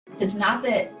It's not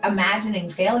that imagining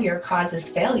failure causes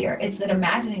failure. It's that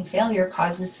imagining failure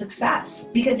causes success.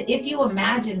 Because if you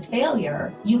imagine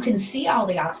failure, you can see all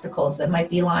the obstacles that might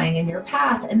be lying in your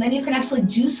path, and then you can actually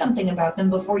do something about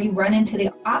them before you run into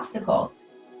the obstacle.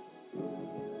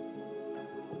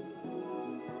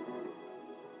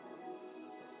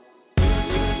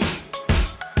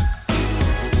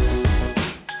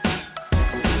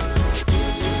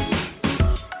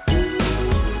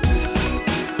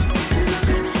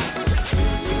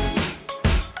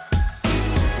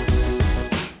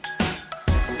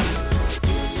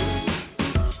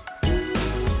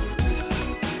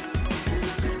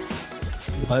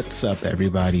 What's up,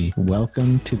 everybody?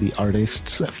 Welcome to the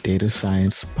Artists of Data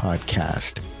Science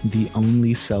podcast, the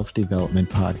only self-development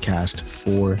podcast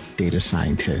for data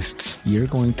scientists. You're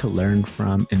going to learn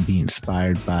from and be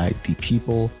inspired by the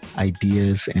people,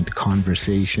 ideas, and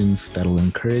conversations that'll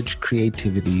encourage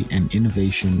creativity and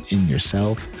innovation in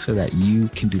yourself so that you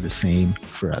can do the same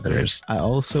for others. I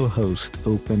also host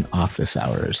open office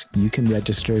hours. You can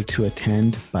register to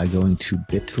attend by going to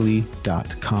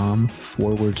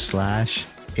bit.ly/ADSOH.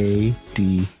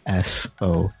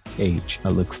 I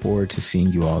look forward to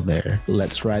seeing you all there.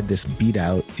 Let's ride this beat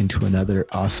out into another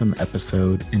awesome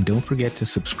episode, and don't forget to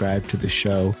subscribe to the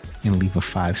show and leave a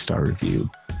 5-star review.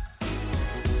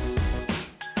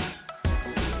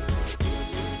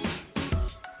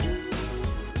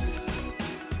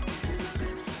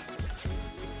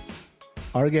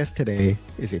 Our guest today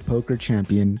is a poker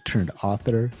champion turned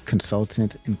author,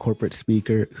 consultant, and corporate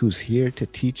speaker who's here to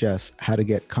teach us how to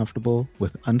get comfortable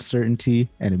with uncertainty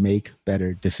and make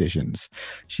better decisions.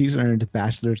 She's earned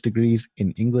bachelor's degrees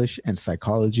in English and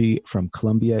psychology from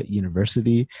Columbia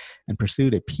University and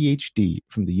pursued a PhD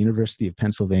from the University of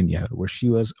Pennsylvania, where she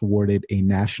was awarded a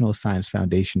National Science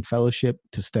Foundation Fellowship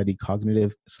to study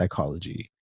cognitive psychology.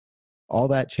 All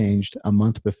that changed a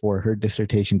month before her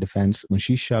dissertation defense when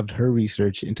she shoved her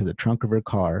research into the trunk of her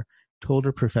car, told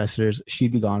her professors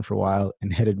she'd be gone for a while,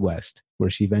 and headed west, where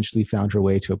she eventually found her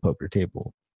way to a poker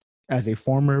table. As a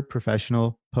former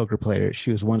professional poker player,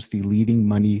 she was once the leading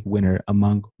money winner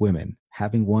among women,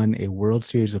 having won a World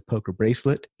Series of Poker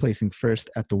bracelet, placing first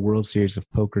at the World Series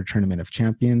of Poker Tournament of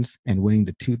Champions, and winning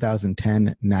the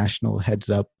 2010 National Heads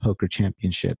Up Poker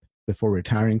Championship before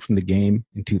retiring from the game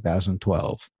in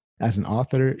 2012. As an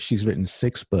author, she's written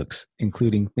 6 books,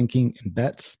 including Thinking in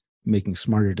Bets, Making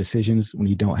Smarter Decisions When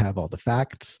You Don't Have All the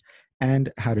Facts,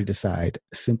 and How to Decide,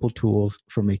 Simple Tools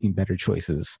for Making Better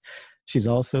Choices. She's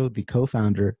also the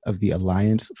co-founder of the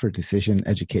Alliance for Decision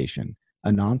Education,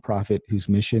 a nonprofit whose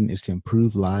mission is to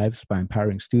improve lives by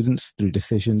empowering students through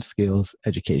decision skills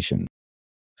education.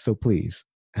 So please,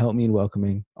 help me in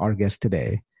welcoming our guest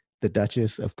today, the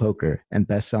Duchess of Poker and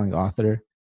best-selling author,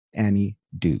 Annie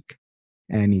Duke.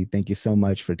 Annie, thank you so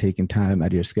much for taking time out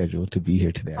of your schedule to be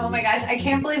here today. Oh my gosh, I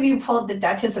can't believe you pulled the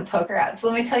Duchess of Poker out. So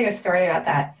let me tell you a story about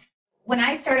that. When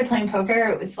I started playing poker,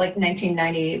 it was like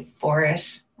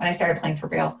 1994-ish when I started playing for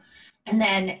real. And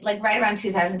then like right around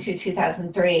 2002,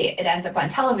 2003, it ends up on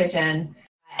television.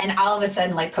 And all of a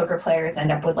sudden, like poker players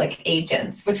end up with like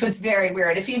agents, which was very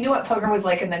weird. If you knew what poker was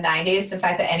like in the 90s, the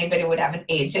fact that anybody would have an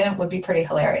agent would be pretty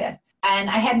hilarious. And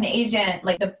I had an agent,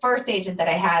 like the first agent that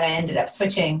I had, I ended up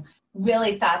switching,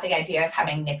 really thought the idea of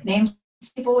having nicknames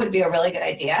people would be a really good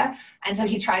idea. And so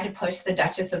he tried to push the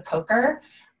Duchess of Poker.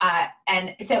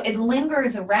 And so it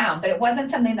lingers around, but it wasn't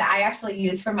something that I actually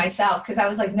used for myself because I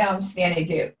was like, no, I'm just Annie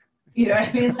Duke. You know what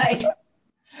I mean? Like,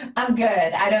 I'm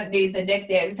good. I don't need the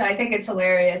nickname. So I think it's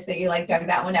hilarious that you like dug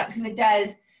that one up because it does,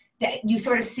 you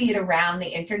sort of see it around the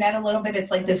internet a little bit. It's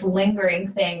like this lingering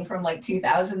thing from like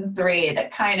 2003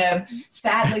 that kind of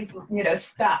sadly,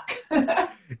 stuck.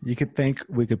 You could thank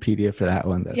Wikipedia for that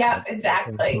one. Yeah,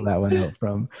 exactly. Pull that one out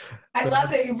from. I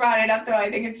love that you brought it up, though. I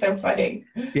think it's so funny.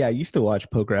 Yeah, I used to watch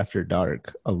Poker After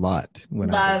Dark a lot.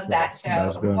 Love that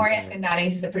show. Maury Escandani,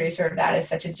 he's the producer of that, is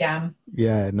such a gem.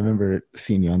 Yeah, and I remember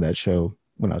seeing you on that show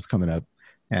when I was coming up.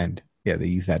 And yeah, they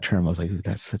used that term. I was like, ooh,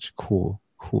 that's such a cool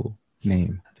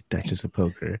name, the Duchess of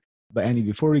Poker. But Annie,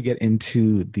 before we get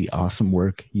into the awesome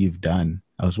work you've done,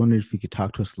 I was wondering if you could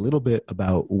talk to us a little bit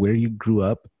about where you grew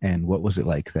up and what was it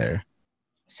like there?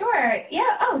 Sure.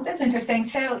 Yeah. Oh, that's interesting.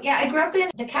 So yeah, I grew up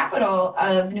in the capital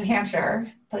of New Hampshire,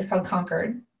 a place called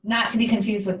Concord, not to be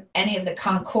confused with any of the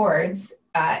Concords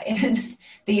in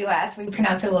the U.S. We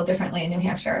pronounce it a little differently in New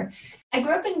Hampshire. I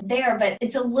grew up in there, but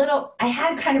I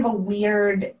had kind of a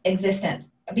weird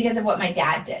existence because of what my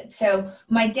dad did. So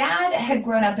my dad had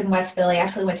grown up in West Philly,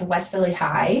 actually went to West Philly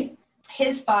High.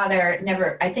 His father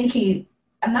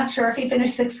I'm not sure if he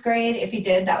finished 6th grade. If he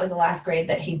did, that was the last grade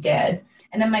that he did.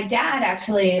 And then my dad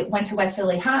actually went to West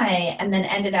Philly High and then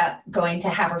ended up going to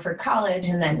Haverford College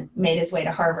and then made his way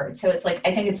to Harvard. So it's like,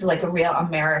 I think it's like a real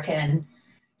American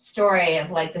story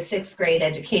of like the sixth grade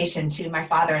education to my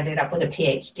father ended up with a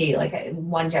PhD, like in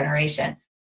one generation.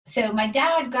 So my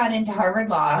dad got into Harvard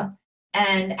Law.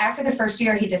 And after the first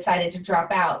year, he decided to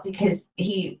drop out because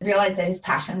he realized that his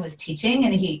passion was teaching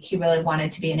and he really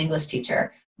wanted to be an English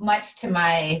teacher, much to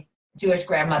my Jewish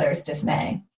grandmother's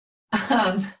dismay.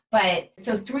 But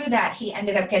so through that, he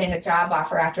ended up getting a job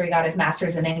offer after he got his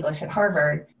master's in English at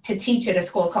Harvard to teach at a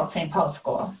school called St. Paul's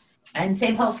School. And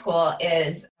St. Paul's School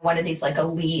is one of these like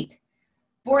elite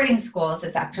boarding schools.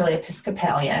 It's actually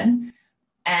Episcopalian.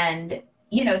 And,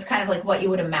 you know, it's kind of like what you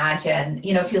would imagine,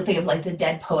 you know, if you think of like the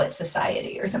Dead Poets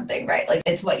Society or something, right? Like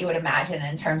it's what you would imagine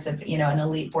in terms of, you know, an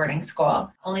elite boarding school.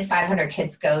 Only 500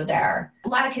 kids go there. A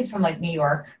lot of kids from like New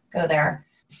York go there.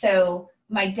 So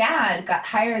my dad got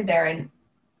hired there in,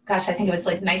 gosh, I think it was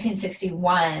like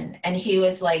 1961. And he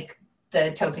was like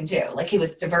the token Jew, like he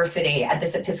was diversity at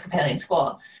this Episcopalian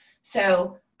school.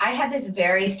 So I had this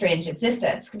very strange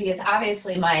existence because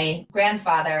obviously my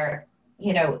grandfather,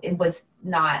 you know, it was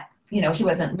not, you know, he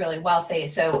wasn't really wealthy.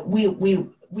 So we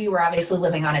were obviously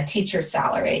living on a teacher's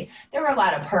salary. There were a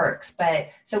lot of perks, but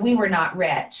so we were not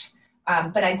rich.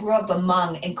 But I grew up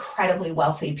among incredibly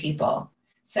wealthy people.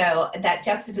 So that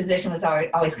juxtaposition was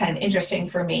always kind of interesting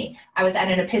for me. I was at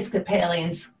an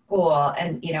Episcopalian school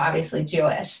and, you know, obviously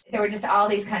Jewish. There were just all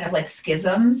these kind of like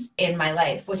schisms in my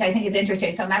life, which I think is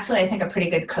interesting. So I'm actually, I think, a pretty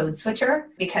good code switcher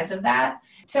because of that.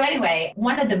 So anyway,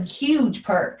 one of the huge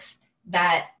perks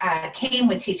that came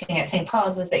with teaching at St.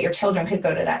 Paul's was that your children could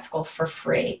go to that school for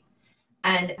free.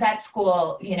 And that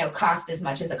school, you know, cost as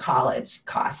much as a college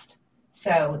cost.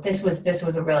 So this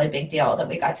was a really big deal that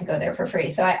we got to go there for free.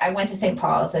 So I went to St.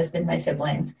 Paul's, as did my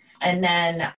siblings, and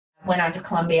then went on to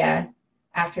Columbia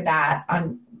after that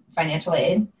on financial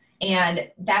aid. And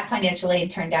that financial aid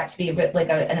turned out to be like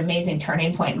an amazing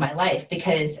turning point in my life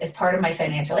because as part of my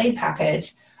financial aid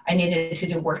package, I needed to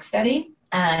do work study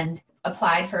and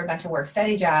applied for a bunch of work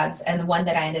study jobs. And the one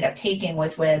that I ended up taking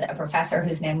was with a professor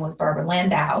whose name was Barbara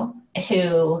Landau,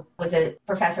 who was a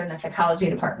professor in the psychology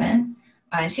department.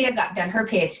 And she had done her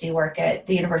PhD work at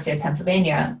the University of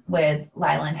Pennsylvania with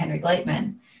Lila and Henry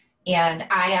Glaitman. And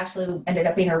I actually ended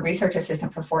up being her research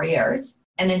assistant for 4 years.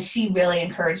 And then she really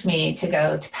encouraged me to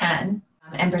go to Penn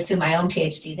and pursue my own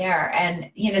PhD there.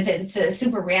 And, you know, it's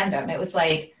super random. It was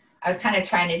like, I was kind of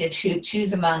trying to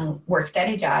choose among work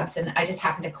study jobs and I just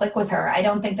happened to click with her. I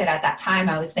don't think that at that time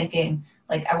I was thinking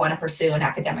like, I want to pursue an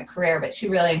academic career, but she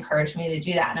really encouraged me to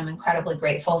do that. And I'm incredibly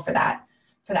grateful for that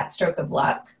stroke of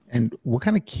luck. And what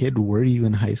kind of kid were you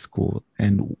in high school?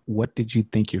 And what did you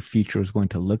think your future was going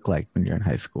to look like when you're in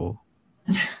high school?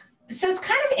 So it's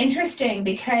kind of interesting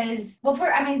because,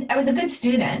 I was a good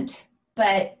student,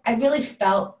 but I really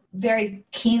felt very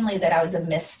keenly that I was a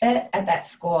misfit at that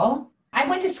school. I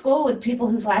went to school with people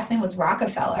whose last name was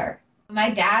Rockefeller. My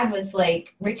dad was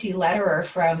like Richie Lederer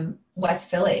from West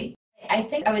Philly. I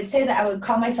think I would say that I would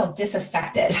call myself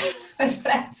disaffected. That's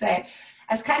what I'd say.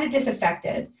 I was kind of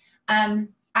disaffected.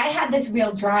 I had this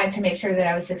real drive to make sure that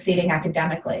I was succeeding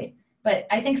academically. But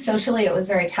I think socially it was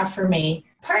very tough for me,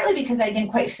 partly because I didn't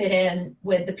quite fit in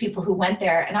with the people who went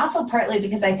there. And also partly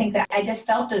because I think that I just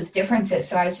felt those differences.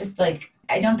 So I was just like,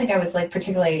 I don't think I was like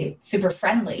particularly super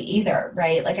friendly either,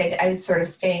 right? Like I was sort of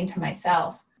staying to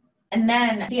myself. And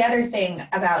then the other thing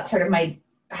about sort of my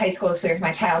high school experience,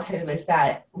 my childhood, was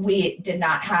that we did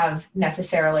not have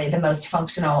necessarily the most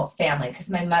functional family because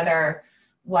my mother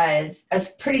was a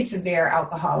pretty severe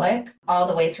alcoholic all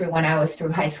the way through when I was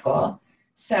through high school.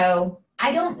 So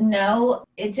I don't know.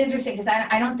 It's interesting because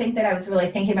I don't think that I was really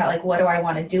thinking about like, what do I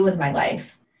want to do with my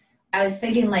life? I was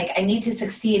thinking like, I need to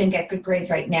succeed and get good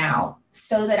grades right now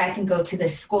so that I can go to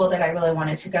this school that I really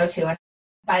wanted to go to. And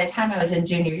by the time I was in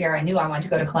junior year, I knew I wanted to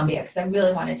go to Columbia because I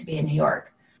really wanted to be in New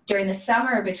York. During the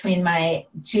summer between my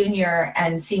junior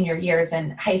and senior years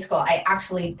in high school, I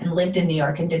actually lived in New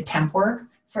York and did temp work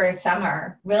for a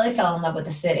summer, really fell in love with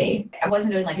the city. I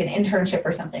wasn't doing like an internship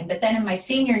or something. But then in my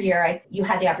senior year, you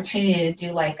had the opportunity to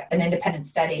do like an independent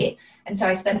study. And so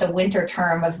I spent the winter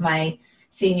term of my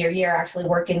senior year actually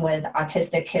working with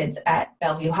autistic kids at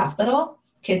Bellevue Hospital,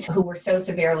 kids who were so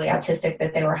severely autistic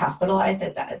that they were hospitalized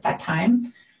at that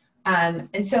time.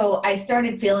 And so I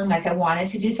started feeling like I wanted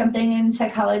to do something in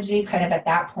psychology kind of at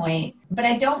that point. But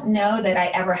I don't know that I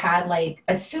ever had like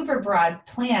a super broad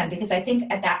plan because I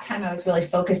think at that time I was really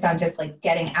focused on just like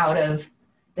getting out of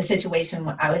the situation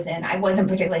I was in. I wasn't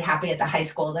particularly happy at the high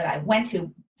school that I went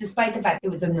to, despite the fact it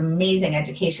was an amazing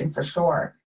education for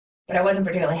sure. but I wasn't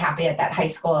particularly happy at that high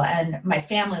school. And my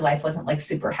family life wasn't like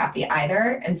super happy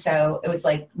either. And so it was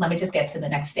like, let me just get to the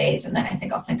next stage. And then I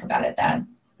think I'll think about it then.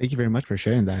 Thank you very much for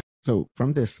sharing that. So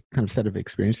from this kind of set of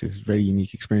experiences, very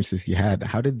unique experiences you had,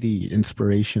 how did the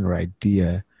inspiration or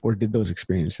idea, or did those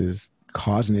experiences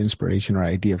cause an inspiration or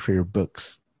idea for your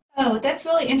books? Oh, that's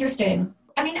really interesting.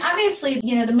 I mean, obviously,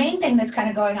 the main thing that's kind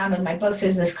of going on with my books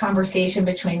is this conversation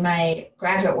between my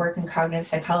graduate work in cognitive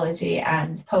psychology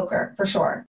and poker, for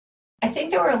sure. I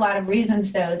think there were a lot of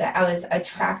reasons, though, that I was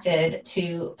attracted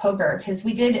to poker, because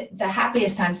the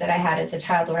happiest times that I had as a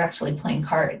child were actually playing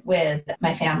cards with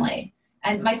my family.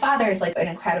 And my father is like an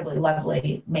incredibly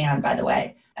lovely man, by the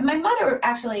way. And my mother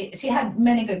actually, she had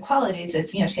many good qualities.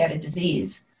 She had a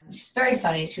disease. She's very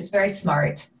funny. She was very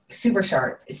smart, super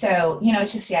sharp. So,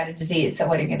 it's just she had a disease. So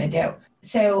what are you going to do?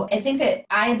 So I think that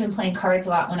I had been playing cards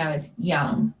a lot when I was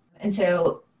young. And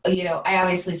so, I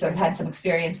obviously sort of had some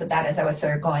experience with that as I was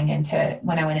sort of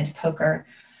when I went into poker.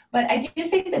 But I do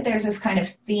think that there's this kind of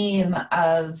theme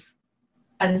of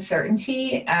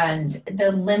uncertainty and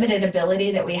the limited ability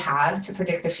that we have to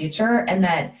predict the future, and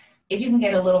that if you can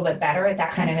get a little bit better at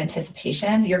that kind of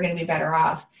anticipation, you're going to be better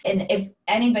off. And if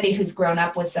anybody who's grown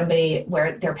up with somebody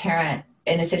where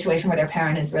in a situation where their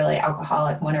parent is really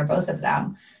alcoholic, one or both of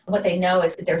them, what they know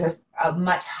is that there's a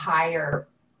much higher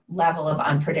level of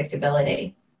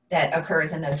unpredictability that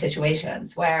occurs in those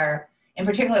situations, where in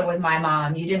particular with my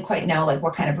mom, you didn't quite know like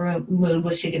what kind of mood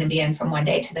was she going to be in from one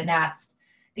day to the next.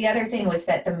 The other thing was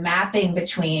that the mapping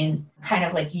between kind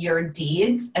of like your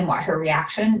deeds and what her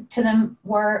reaction to them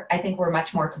were, I think were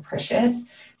much more capricious.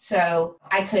 So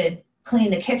I could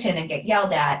clean the kitchen and get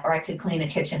yelled at, or I could clean the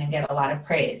kitchen and get a lot of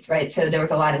praise, right? So there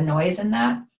was a lot of noise in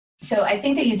that. So I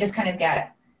think that you just kind of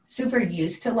get super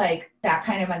used to like that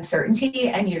kind of uncertainty,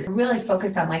 and you're really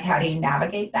focused on like how do you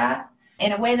navigate that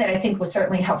in a way that I think was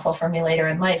certainly helpful for me later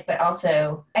in life. But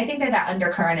also I think that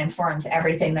undercurrent informs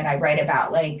everything that I write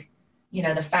about, like,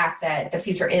 the fact that the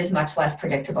future is much less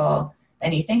predictable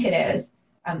than you think it is.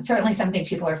 Certainly something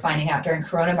people are finding out during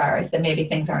coronavirus, that maybe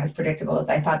things aren't as predictable as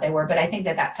I thought they were. But I think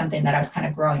that that's something that I was kind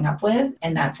of growing up with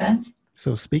in that sense.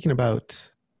 So speaking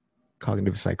about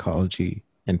cognitive psychology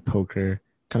and poker,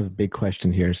 kind of a big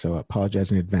question here, so I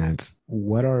apologize in advance.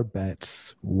 What are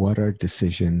bets? What are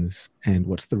decisions? And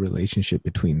what's the relationship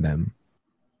between them?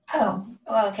 Oh,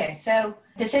 well, okay. So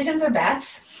decisions are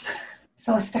bets.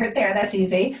 So let's start there. That's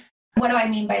easy. What do I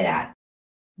mean by that?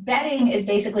 Betting is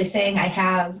basically saying I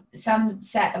have some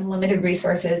set of limited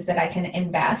resources that I can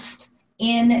invest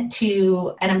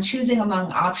into, and I'm choosing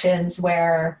among options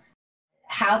where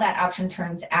how that option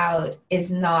turns out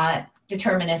is not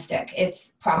deterministic,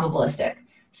 it's probabilistic.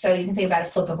 So you can think about a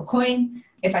flip of a coin.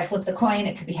 If I flip the coin,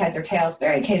 it could be heads or tails.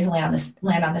 Very occasionally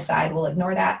land on the side. We'll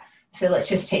ignore that. So let's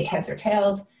just take heads or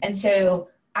tails. And so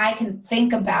I can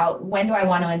think about, when do I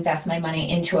want to invest my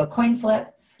money into a coin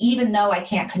flip? Even though I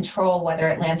can't control whether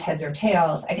it lands heads or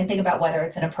tails, I can think about whether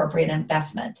it's an appropriate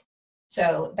investment.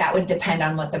 So that would depend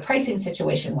on what the pricing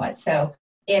situation was. So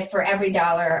if for every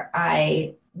dollar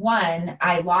I won,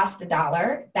 I lost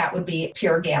 $1, that would be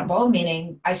pure gamble,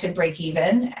 meaning I should break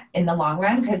even in the long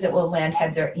run because it will land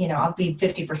heads or, I'll be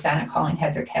 50% at calling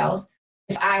heads or tails.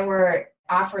 If I were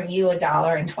offering you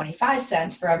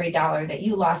 $1.25 for every dollar that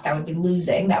you lost, I would be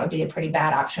losing. That would be a pretty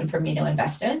bad option for me to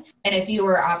invest in. And if you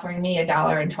were offering me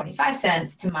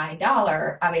 $1.25 to my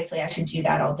dollar, obviously I should do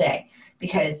that all day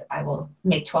because I will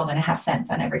make 12.5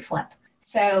 cents on every flip.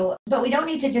 So, but we don't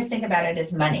need to just think about it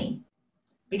as money,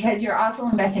 because you're also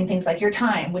investing things like your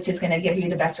time, which is going to give you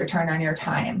the best return on your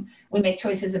time. We make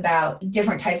choices about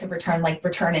different types of return, like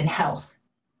return in health,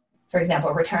 for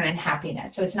example, return in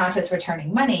happiness. So it's not just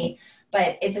returning money,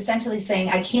 but it's essentially saying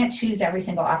I can't choose every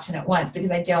single option at once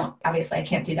because I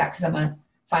can't do that because I'm a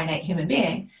finite human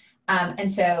being.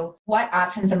 And so what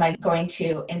options am I going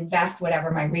to invest whatever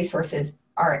my resources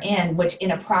are in, which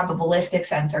in a probabilistic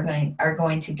sense are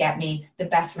going to get me the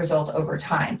best result over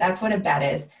time. That's what a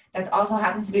bet is. That also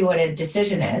happens to be what a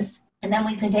decision is. And then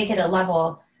we can take it a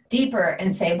level deeper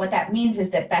and say what that means is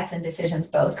that bets and decisions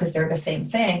both, because they're the same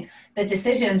thing, the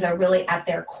decisions are really at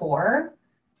their core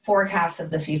forecasts of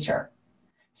the future.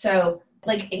 So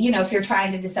like, if you're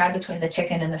trying to decide between the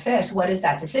chicken and the fish, what is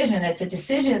that decision? It's a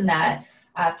decision that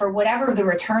for whatever the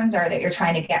returns are that you're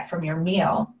trying to get from your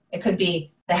meal, it could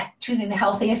be choosing the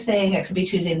healthiest thing, it could be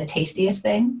choosing the tastiest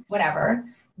thing, whatever,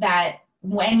 that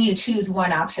when you choose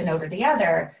one option over the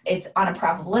other, it's on a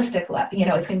probabilistic level,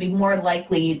 it's going to be more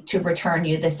likely to return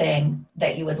you the thing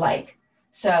that you would like.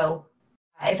 So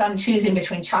if I'm choosing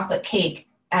between chocolate cake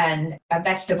and a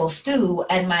vegetable stew,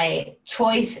 and my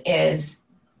choice is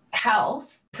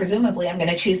health, presumably I'm going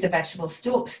to choose the vegetable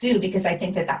stew because I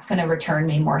think that that's going to return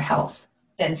me more health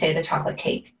than, say, the chocolate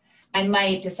cake. I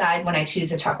might decide when I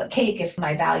choose a chocolate cake, if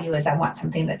my value is I want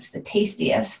something that's the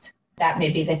tastiest, that may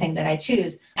be the thing that I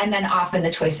choose. And then often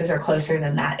the choices are closer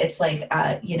than that. It's like,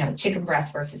 chicken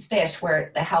breast versus fish,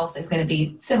 where the health is going to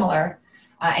be similar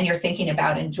and you're thinking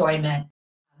about enjoyment.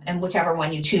 And whichever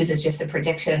one you choose is just a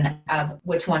prediction of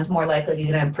which one's more likely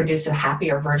going to produce a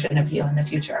happier version of you in the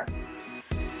future.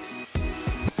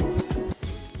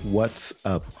 What's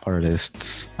up,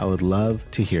 artists? I would love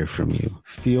to hear from you.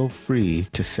 Feel free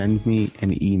to send me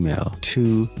an email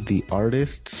to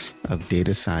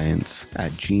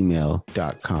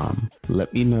theartistsofdatascience@gmail.com.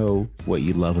 Let me know what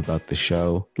you love about the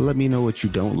show. Let me know what you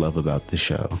don't love about the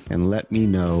show. And let me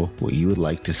know what you would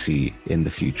like to see in the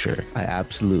future. I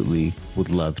absolutely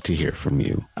would love to hear from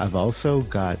you. I've also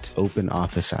got open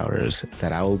office hours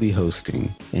that I will be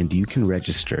hosting, and you can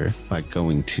register by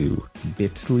going to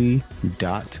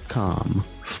bit.ly/ADSOH.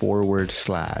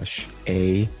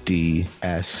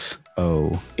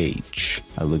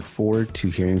 I look forward to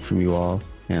hearing from you all,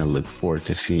 and I look forward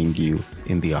to seeing you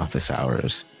in the office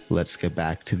hours. Let's get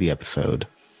back to the episode.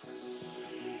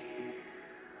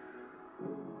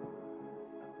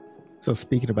 So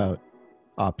speaking about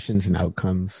options and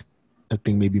outcomes, I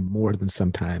think maybe more than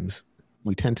sometimes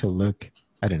we tend to look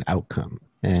at an outcome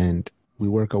and we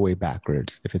work our way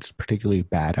backwards if it's a particularly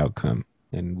bad outcome.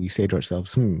 And we say to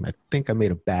ourselves, I think I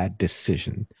made a bad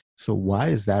decision. So why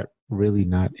is that really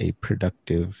not a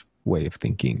productive way of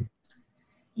thinking?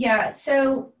 Yeah,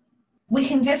 so we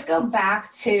can just go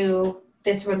back to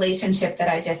this relationship that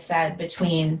I just said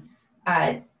between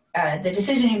the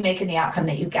decision you make and the outcome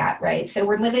that you get, right? So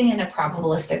we're living in a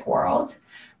probabilistic world,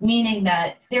 meaning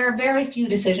that there are very few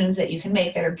decisions that you can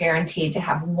make that are guaranteed to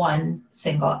have one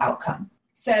single outcome.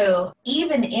 So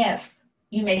even if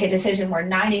you make a decision where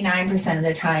 99% of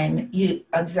the time you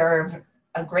observe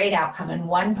a great outcome and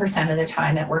 1% of the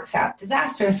time it works out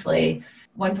disastrously,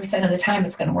 1% of the time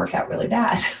it's going to work out really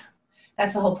bad.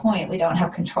 That's the whole point. We don't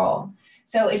have control.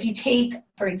 So if you take,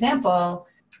 for example,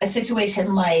 a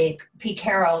situation like Pete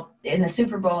Carroll in the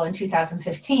Super Bowl in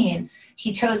 2015,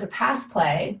 he chose a pass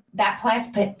play. That pass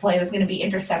play was going to be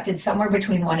intercepted somewhere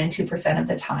between 1% and 2% of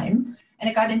the time, and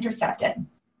it got intercepted.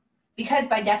 Because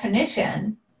by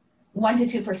definition, 1% to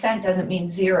 2% doesn't mean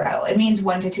zero. It means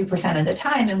 1% to 2% of the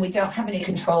time, and we don't have any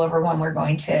control over when we're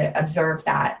going to observe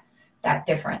that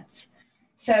difference.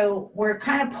 So we're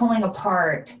kind of pulling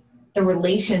apart the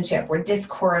relationship. We're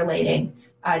discorrelating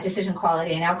decision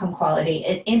quality and outcome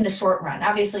quality in the short run.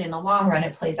 Obviously, in the long run,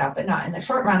 it plays out, but not in the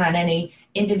short run on any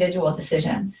individual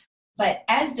decision. But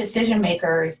as decision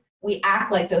makers, we act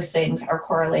like those things are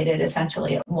correlated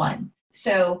essentially at one.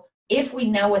 So if we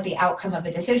know what the outcome of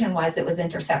a decision was, it was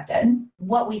intercepted,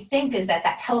 what we think is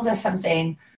that tells us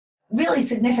something really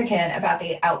significant about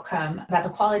the outcome, about the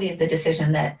quality of the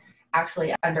decision that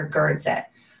actually undergirds it.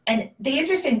 And the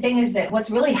interesting thing is that what's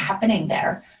really happening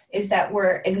there is that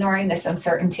we're ignoring this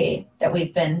uncertainty that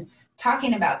we've been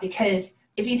talking about. Because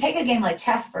if you take a game like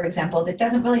chess, for example, that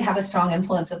doesn't really have a strong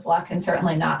influence of luck and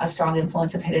certainly not a strong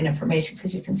influence of hidden information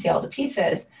because you can see all the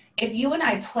pieces. If you and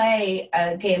I play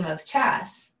a game of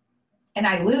chess and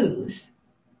I lose,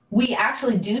 we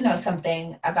actually do know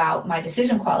something about my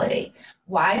decision quality.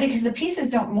 Why? Because the pieces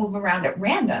don't move around at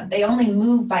random. They only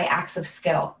move by acts of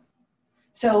skill.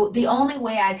 So the only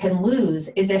way I can lose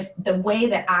is if the way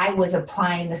that I was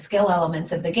applying the skill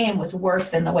elements of the game was worse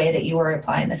than the way that you were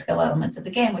applying the skill elements of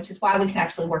the game, which is why we can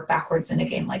actually work backwards in a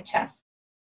game like chess.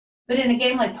 But in a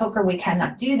game like poker, we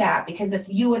cannot do that, because if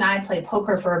you and I play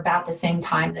poker for about the same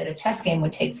time that a chess game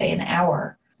would take, say, an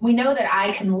hour, we know that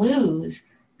I can lose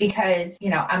because,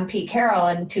 I'm Pete Carroll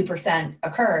and 2%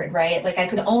 occurred, right? Like I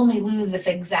could only lose if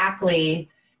exactly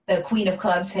the queen of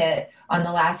clubs hit on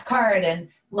the last card, and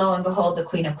lo and behold, the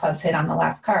queen of clubs hit on the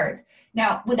last card.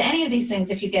 Now, with any of these things,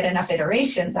 if you get enough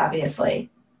iterations, obviously,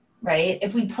 right?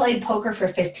 If we played poker for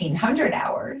 1,500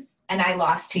 hours and I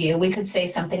lost to you, we could say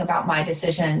something about my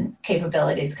decision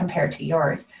capabilities compared to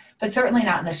yours, but certainly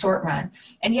not in the short run.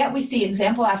 And yet we see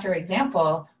example after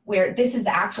example where this is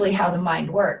actually how the mind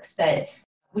works, that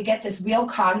we get this real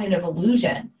cognitive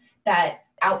illusion that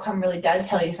outcome really does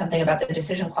tell you something about the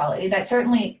decision quality. That's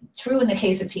certainly true in the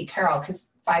case of Pete Carroll, because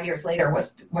 5 years later,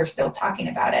 we're still talking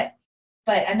about it.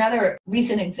 But another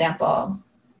recent example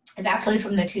is actually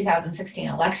from the 2016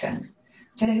 election,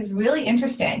 which I think is really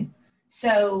interesting.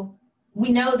 So we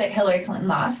know that Hillary Clinton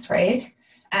lost, right?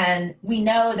 And we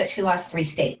know that she lost 3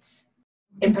 states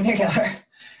in particular,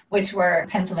 which were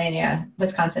Pennsylvania,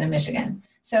 Wisconsin, and Michigan.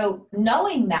 So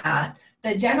knowing that,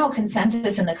 the general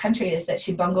consensus in the country is that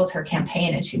she bungled her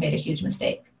campaign and she made a huge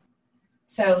mistake.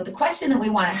 So the question that we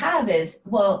want to have is,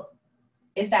 well,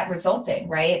 is that resulting,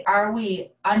 right? Are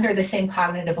we under the same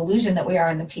cognitive illusion that we are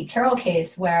in the Pete Carroll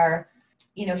case where,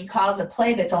 you know, he calls a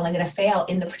play that's only going to fail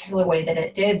in the particular way that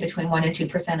it did between 1% and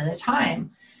 2% of the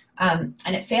time. And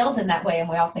it fails in that way, and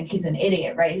we all think he's an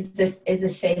idiot, right? Is the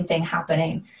same thing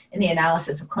happening in the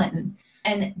analysis of Clinton?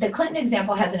 And the Clinton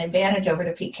example has an advantage over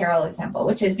the Pete Carroll example,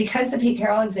 which is because the Pete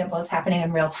Carroll example is happening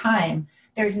in real time,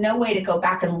 there's no way to go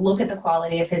back and look at the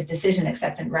quality of his decision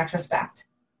except in retrospect,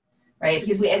 right?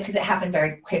 Because it happened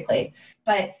very quickly.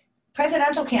 But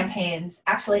presidential campaigns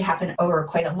actually happen over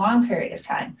quite a long period of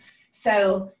time.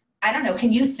 So I don't know,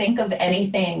 can you think of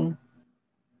anything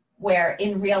where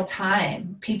in real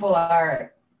time people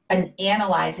are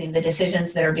analyzing the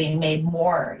decisions that are being made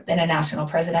more than a national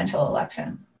presidential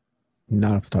election?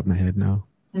 Not off the top of my head, no.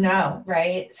 No,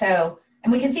 right? So,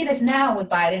 and we can see this now with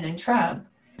Biden and Trump.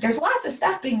 There's lots of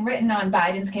stuff being written on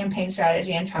Biden's campaign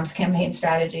strategy and Trump's campaign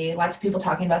strategy. Lots of people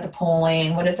talking about the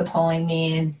polling. What does the polling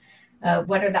mean?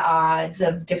 What are the odds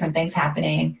of different things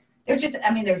happening?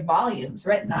 There's volumes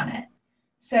written on it.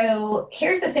 So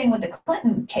here's the thing with the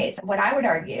Clinton case. What I would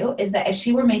argue is that if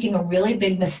she were making a really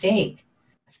big mistake,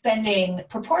 spending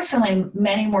proportionally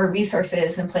many more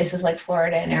resources in places like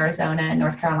Florida and Arizona and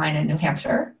North Carolina and New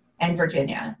Hampshire and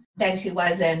Virginia than she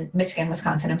was in Michigan,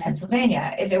 Wisconsin, and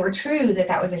Pennsylvania. If it were true that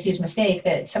that was a huge mistake,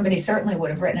 that somebody certainly would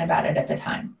have written about it at the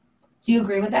time. Do you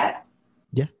agree with that?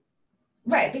 Yeah.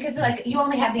 Right, because like you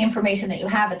only have the information that you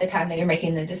have at the time that you're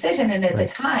making the decision. And at the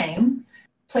time,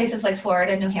 places like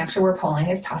Florida and New Hampshire were polling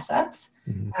as toss-ups.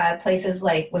 Mm-hmm. Places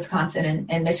like Wisconsin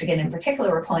and Michigan in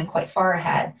particular were polling quite far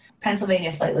ahead.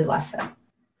 Pennsylvania slightly less so.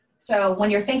 So when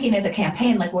you're thinking as a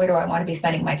campaign, like where do I want to be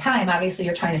spending my time? Obviously,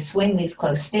 you're trying to swing these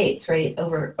close states, right,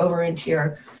 over into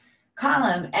your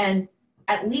column. And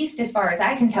at least as far as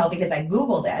I can tell, because I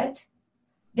Googled it,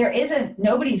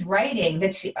 nobody's writing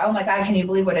that oh my God, can you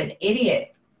believe what an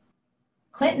idiot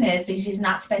Clinton is because she's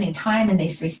not spending time in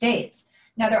these 3 states.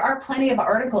 Now, there are plenty of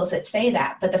articles that say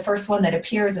that, but the first one that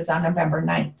appears is on November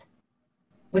 9th,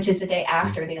 which is the day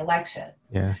after the election.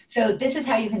 Yeah. So this is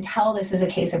how you can tell this is a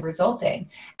case of resulting.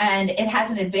 And it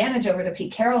has an advantage over the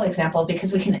Pete Carroll example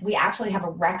because we actually have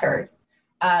a record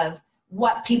of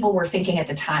what people were thinking at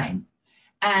the time.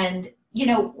 And, you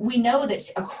know, we know that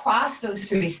across those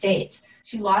 3 states,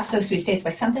 she lost those 3 states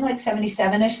by something like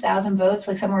 77-ish thousand votes,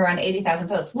 like somewhere around 80,000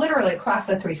 votes, literally across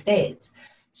the 3 states.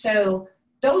 So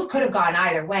those could have gone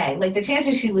either way. Like the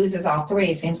chances she loses all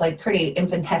 3 seems like pretty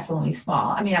infinitesimally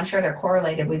small. I mean, I'm sure they're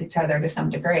correlated with each other to some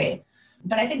degree.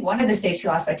 But I think one of the states she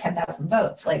lost by 10,000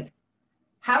 votes. Like,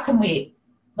 how can we,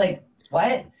 like,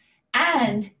 what?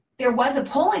 And there was a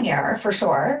polling error for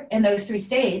sure in those 3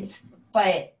 states,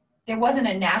 but there wasn't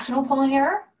a national polling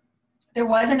error. There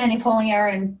wasn't any polling error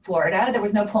in Florida. There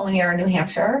was no polling error in New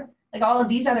Hampshire. Like all of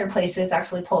these other places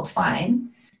actually polled fine.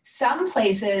 Some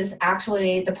places,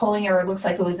 actually, the polling error looks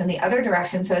like it was in the other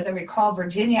direction. So as I recall,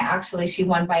 Virginia, actually, she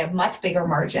won by a much bigger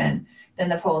margin than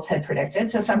the polls had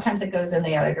predicted. So sometimes it goes in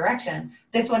the other direction.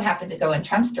 This one happened to go in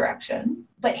Trump's direction.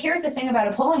 But here's the thing about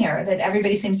a polling error that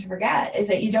everybody seems to forget is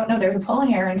that you don't know there's a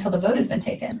polling error until the vote has been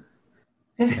taken.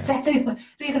 Yeah. So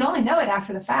you can only know it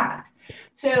after the fact.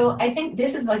 So I think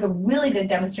this is like a really good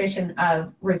demonstration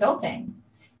of resulting.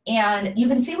 And you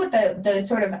can see what the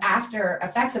sort of after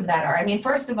effects of that are. I mean,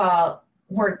 first of all,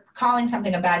 we're calling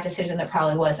something a bad decision that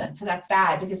probably wasn't. So that's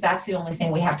bad because that's the only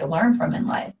thing we have to learn from in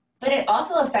life. But it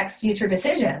also affects future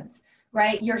decisions,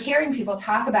 right? You're hearing people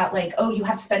talk about like, oh, you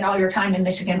have to spend all your time in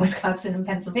Michigan, Wisconsin, and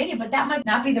Pennsylvania, but that might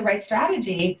not be the right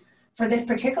strategy for this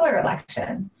particular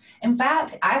election. In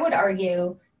fact, I would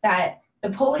argue that the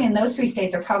polling in those 3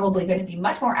 states are probably going to be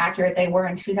much more accurate than they were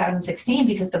in 2016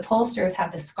 because the pollsters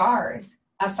have the scars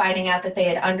of finding out that they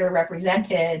had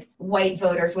underrepresented white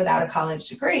voters without a college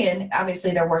degree. And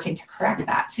obviously they're working to correct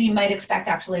that. So you might expect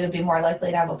actually it would be more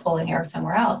likely to have a polling error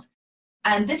somewhere else.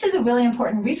 And this is a really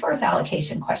important resource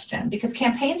allocation question because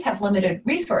campaigns have limited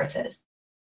resources.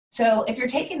 So if you're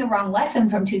taking the wrong lesson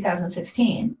from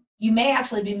 2016, you may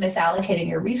actually be misallocating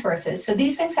your resources. So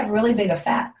these things have really big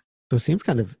effects. So it seems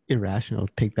kind of irrational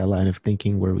to take that line of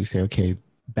thinking where we say, okay,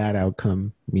 bad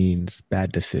outcome means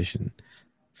bad decision.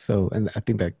 So, and I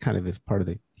think that kind of is part of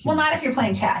the... Well, not if you're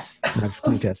playing chess. Not if you're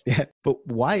playing chess, yeah. But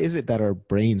why is it that our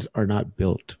brains are not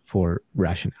built for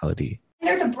rationality?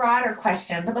 There's a broader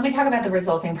question, but let me talk about the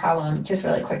resulting problem just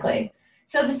really quickly.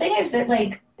 So the thing is that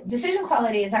like decision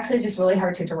quality is actually just really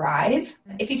hard to derive.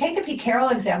 If you take the Pete Carroll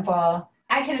example,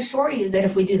 I can assure you that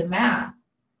if we do the math,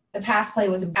 the pass play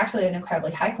was actually an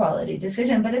incredibly high quality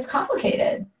decision, but it's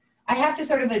complicated. I have to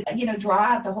sort of, draw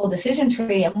out the whole decision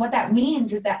tree. And what that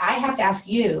means is that I have to ask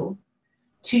you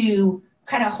to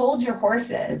kind of hold your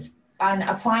horses on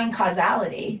applying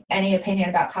causality, any opinion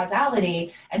about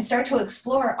causality, and start to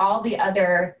explore all the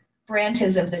other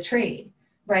branches of the tree,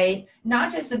 right?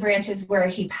 Not just the branches where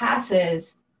he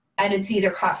passes and it's either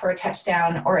caught for a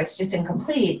touchdown or it's just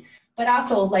incomplete, but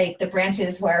also like the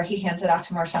branches where he hands it off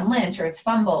to Marshawn Lynch or it's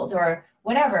fumbled or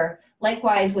whatever.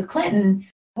 Likewise with Clinton,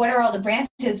 what are all the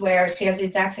branches where she has the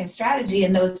exact same strategy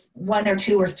in those one or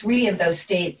two or three of those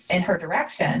states in her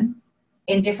direction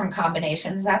in different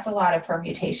combinations? That's a lot of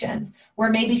permutations. Where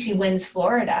maybe she wins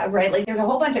Florida, right? Like there's a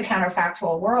whole bunch of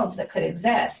counterfactual worlds that could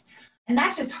exist. And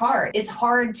that's just hard. It's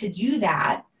hard to do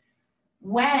that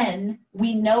when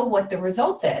we know what the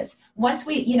result is. Once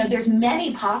we, there's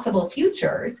many possible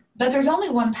futures, but there's only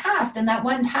one past, and that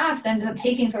one past ends up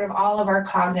taking sort of all of our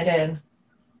cognitive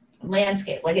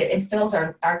landscape. Like it fills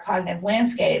our cognitive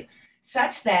landscape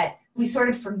such that we sort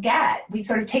of forget, we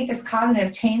sort of take this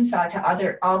cognitive chainsaw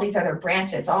to all these other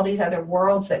branches, all these other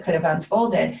worlds that could have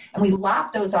unfolded, and we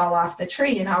lop those all off the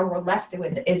tree, and all we're left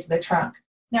with is the trunk.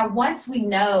 Now, once we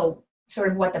know sort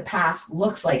of what the past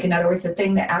looks like, in other words, the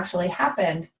thing that actually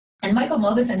happened, and Michael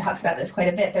Mauboussin talks about this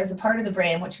quite a bit, there's a part of the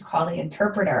brain which you call the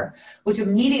interpreter, which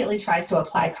immediately tries to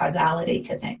apply causality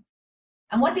to things.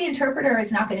 And what the interpreter is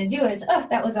not going to do is, oh,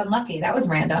 that was unlucky, that was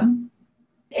random.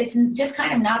 It's just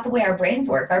kind of not the way our brains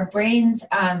work. Our brains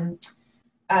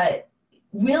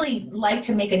really like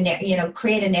to make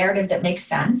create a narrative that makes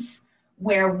sense,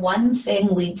 where one thing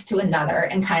leads to another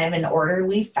in kind of an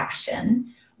orderly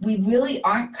fashion. We really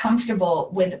aren't comfortable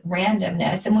with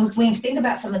randomness. And when we think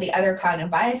about some of the other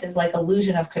cognitive biases, like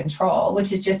illusion of control,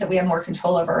 which is just that we have more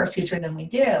control over our future than we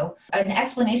do, an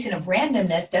explanation of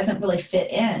randomness doesn't really fit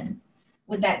in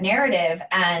with that narrative.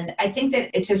 And I think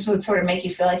that it just would sort of make you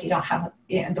feel like you don't have,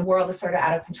 the world is sort of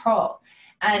out of control.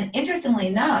 And interestingly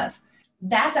enough,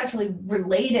 that's actually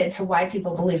related to why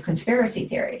people believe conspiracy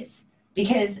theories,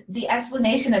 because the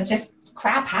explanation of just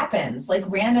crap happens, like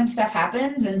random stuff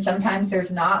happens, and sometimes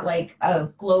there's not like a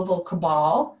global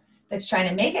cabal that's trying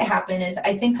to make it happen, is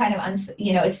I think kind of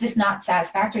it's just not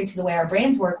satisfactory to the way our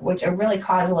brains work, which are really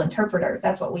causal interpreters.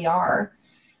 That's what we are.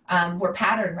 We're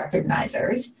pattern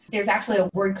recognizers. There's actually a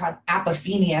word called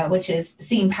apophenia, which is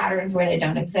seeing patterns where they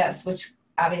don't exist, which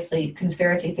obviously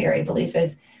conspiracy theory belief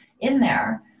is in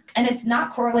there. And it's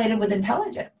not correlated with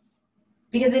intelligence,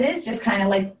 because it is just kind of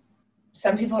like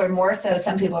some people are more so,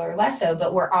 some people are less so,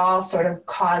 but we're all sort of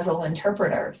causal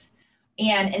interpreters.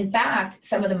 And in fact,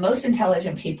 some of the most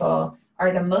intelligent people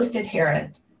are the most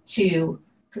adherent to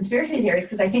conspiracy theories,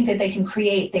 because I think that they can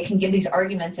give these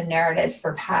arguments and narratives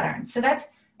for patterns. So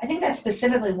I think that's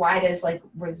specifically why does like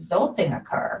resulting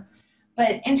occur.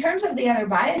 But in terms of the other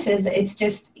biases, it's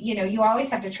just, you always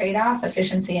have to trade off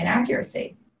efficiency and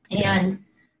accuracy. And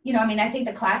I think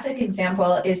the classic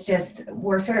example is just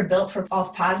we're sort of built for false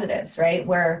positives, right?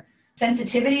 Where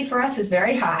sensitivity for us is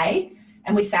very high,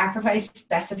 and we sacrifice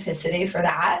specificity for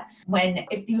that.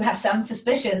 If you have some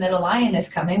suspicion that a lion is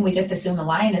coming, we just assume a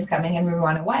lion is coming and we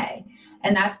run away.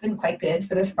 And that's been quite good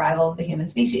for the survival of the human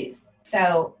species.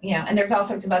 So, and there's all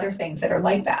sorts of other things that are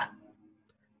like that.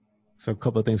 So a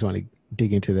couple of things I want to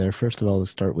dig into there. First of all,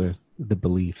 let's start with the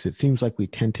beliefs. It seems like we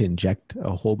tend to inject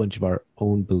a whole bunch of our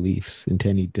own beliefs into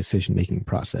any decision-making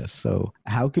process. So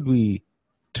how could we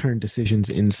turn decisions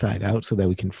inside out so that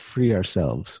we can free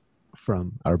ourselves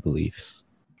from our beliefs?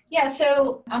 Yeah,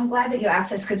 so I'm glad that you asked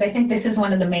this, because I think this is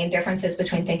one of the main differences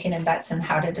between Thinking in Bets and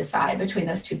How to Decide between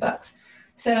those two books.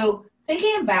 So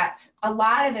Thinking in Bets, a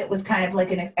lot of it was kind of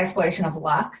like an exploration of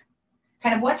luck,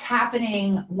 kind of what's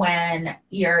happening when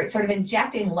you're sort of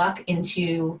injecting luck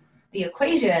into the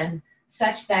equation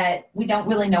such that we don't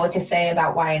really know what to say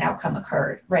about why an outcome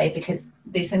occurred, right? Because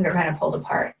these things are kind of pulled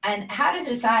apart. And How to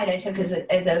Decide I took as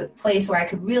a place where I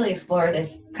could really explore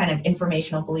this kind of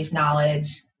informational belief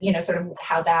knowledge, sort of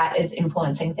how that is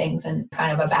influencing things in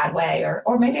kind of a bad way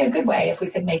or maybe a good way if we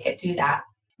could make it do that.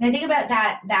 And I think about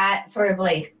that sort of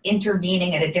like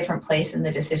intervening at a different place in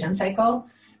the decision cycle.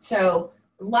 So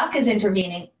luck is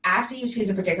intervening after you choose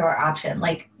a particular option.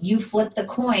 Like you flip the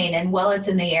coin and while it's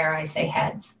in the air, I say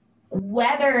heads.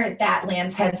 Whether that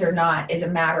lands heads or not is a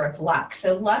matter of luck.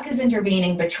 So luck is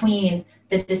intervening between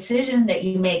the decision that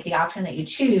you make, the option that you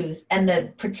choose, and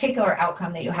the particular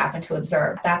outcome that you happen to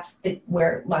observe. That's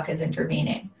where luck is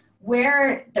intervening.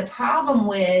 Where the problem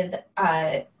with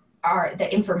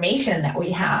the information that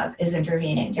we have is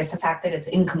intervening, just the fact that it's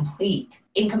incomplete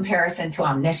in comparison to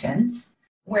omniscience.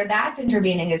 Where that's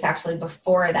intervening is actually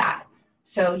before that.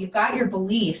 So you've got your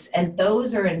beliefs, and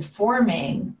those are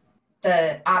informing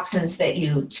the options that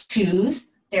you choose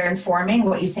They're informing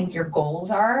what you think your goals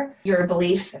are, your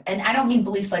beliefs. And I don't mean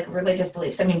beliefs like religious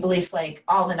beliefs. I mean beliefs like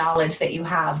all the knowledge that you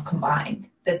have combined,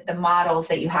 the models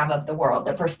that you have of the world,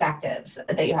 the perspectives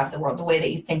that you have of the world, the way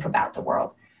that you think about the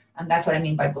world. That's what I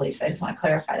mean by beliefs. I just want to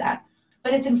clarify that.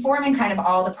 But it's informing kind of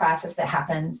all the process that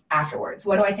happens afterwards.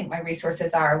 What do I think my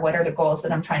resources are? What are the goals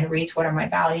that I'm trying to reach? What are my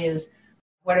values?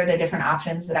 What are the different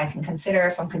options that I can consider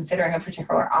if I'm considering a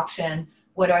particular option?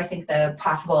 What do I think the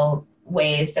possible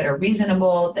ways that are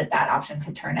reasonable that option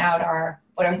could turn out are?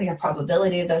 What do I think the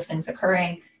probability of those things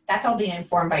occurring? That's all being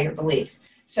informed by your beliefs.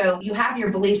 So you have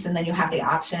your beliefs, and then you have the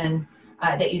option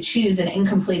that you choose, and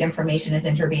incomplete information is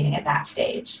intervening at that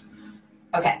stage.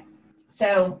 Okay,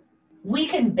 so we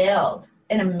can build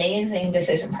an amazing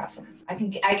decision process.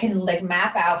 I can like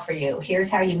map out for you, here's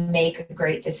how you make a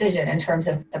great decision in terms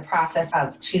of the process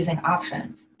of choosing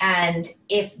options. And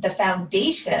if the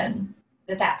foundation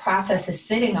that process is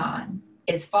sitting on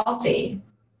is faulty,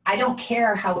 I don't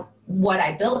care what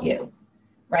I built you,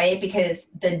 right? Because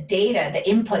the data, the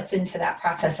inputs into that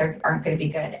process aren't going to be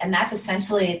good. And that's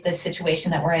essentially the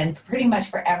situation that we're in pretty much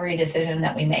for every decision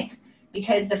that we make,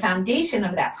 because the foundation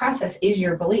of that process is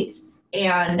your beliefs.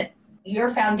 And your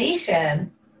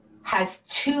foundation has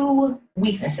two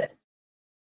weaknesses.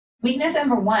 Weakness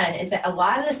number one is that a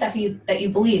lot of the stuff that you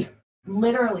believe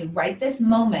literally right this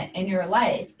moment in your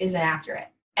life is inaccurate.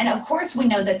 And of course we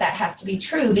know that has to be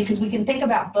true, because we can think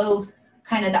about both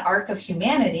kind of the arc of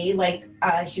humanity, like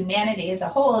humanity as a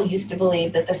whole used to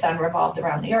believe that the sun revolved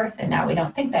around the earth, and now we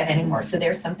don't think that anymore. So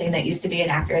there's something that used to be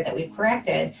inaccurate that we've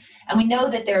corrected. And we know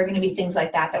that there are going to be things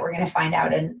like that we're going to find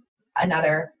out in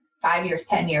another 5 years,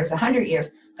 10 years, 100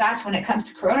 years. Gosh, when it comes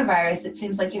to coronavirus, it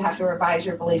seems like you have to revise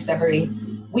your beliefs every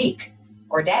week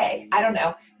or day. I don't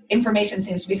know. Information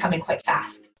seems to be coming quite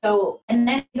fast. So, and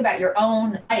then think about your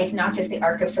own life, not just the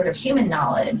arc of sort of human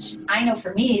knowledge. I know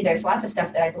for me, there's lots of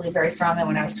stuff that I believe very strongly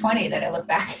when I was 20 that I look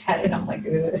back at it and I'm like,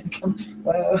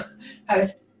 whoa,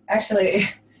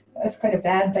 that's quite a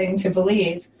bad thing to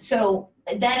believe. So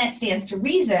then it stands to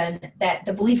reason that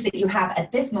the beliefs that you have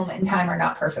at this moment in time are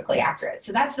not perfectly accurate.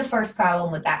 So that's the first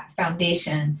problem with that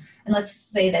foundation. And let's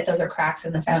say that those are cracks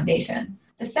in the foundation.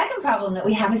 The second problem that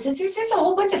we have is there's just a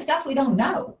whole bunch of stuff we don't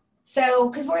know. So,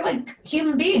 because we're like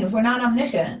human beings, we're not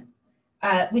omniscient.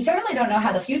 We certainly don't know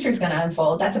how the future is going to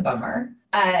unfold. That's a bummer.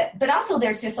 But also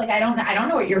there's just like, I don't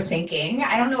know what you're thinking.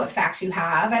 I don't know what facts you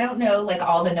have. I don't know like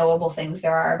all the knowable things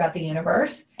there are about the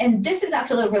universe. And this is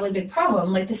actually a really big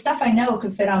problem. Like the stuff I know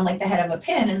could fit on like the head of a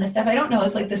pin, and the stuff I don't know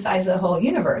is like the size of the whole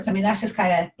universe. I mean, that's just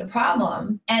kind of the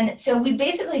problem. And so we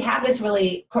basically have this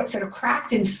really sort of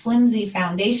cracked and flimsy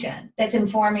foundation that's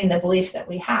informing the beliefs that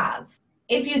we have.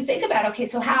 If you think about, okay,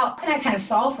 so how can I kind of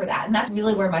solve for that? And that's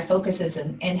really where my focus is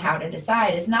in how to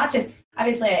decide. It's not just,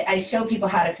 obviously I show people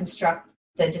how to construct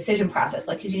the decision process,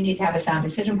 like, because you need to have a sound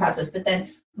decision process, but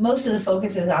then most of the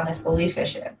focus is on this belief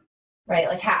issue, right?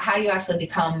 Like how do you actually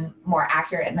become more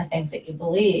accurate in the things that you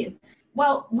believe?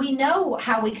 Well, we know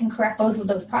how we can correct both of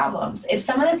those problems. If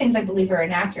some of the things I believe are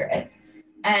inaccurate,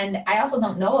 and I also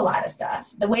don't know a lot of stuff,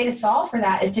 the way to solve for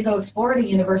that is to go explore the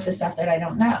universe of stuff that I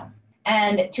don't know.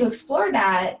 And to explore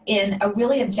that in a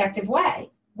really objective way,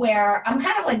 where I'm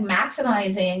kind of like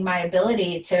maximizing my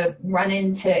ability to run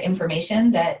into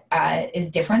information that is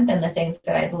different than the things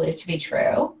that I believe to be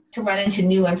true, to run into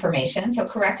new information, so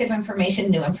corrective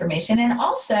information, new information, and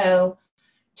also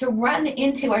to run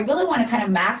into, I really want to kind of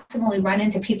maximally run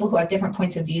into people who have different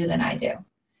points of view than I do.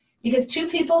 Because two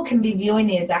people can be viewing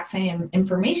the exact same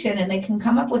information and they can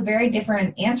come up with very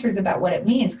different answers about what it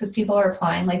means, because people are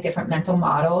applying like different mental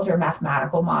models or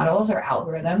mathematical models or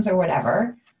algorithms or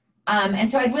whatever.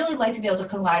 And so I'd really like to be able to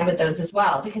collide with those as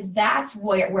well, because that's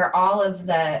where all of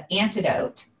the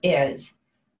antidote is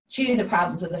to the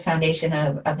problems with the foundation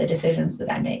of the decisions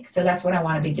that I make. So that's what I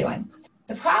want to be doing.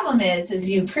 The problem is, as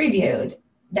you previewed,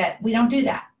 that we don't do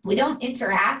that. We don't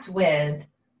interact with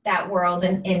that world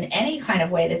in any kind of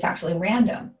way that's actually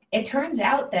random. It turns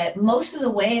out that most of the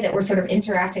way that we're sort of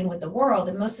interacting with the world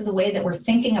and most of the way that we're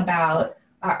thinking about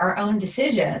our own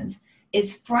decisions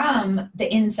is from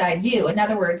the inside view. In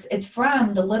other words, it's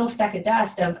from the little speck of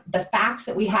dust of the facts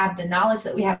that we have, the knowledge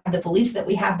that we have, the beliefs that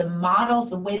we have, the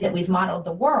models, the way that we've modeled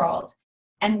the world.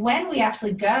 And when we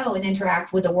actually go and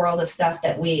interact with the world of stuff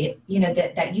that we,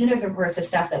 that universe of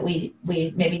stuff that we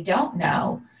maybe don't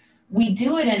know, we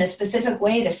do it in a specific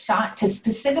way to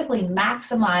specifically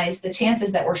maximize the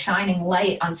chances that we're shining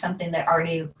light on something that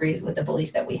already agrees with the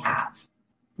beliefs that we have.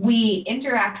 We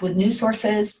interact with news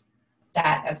sources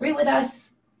that agree with us.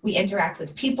 We interact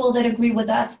with people that agree with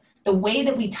us. The way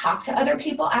that we talk to other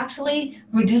people actually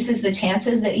reduces the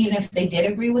chances that even if they did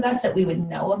agree with us, that we would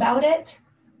know about it,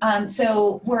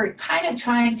 So we're kind of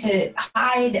trying to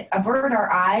avert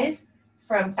our eyes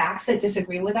from facts that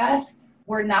disagree with us.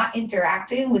 We're not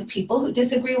interacting with people who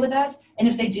disagree with us. And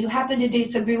if they do happen to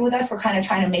disagree with us, we're kind of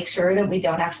trying to make sure that we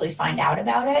don't actually find out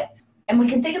about it. And we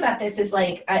can think about this as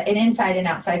like an inside and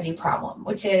outside view problem,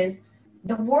 which is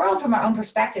the world from our own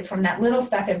perspective, from that little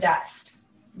speck of dust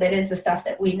that is the stuff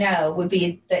that we know, would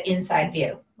be the inside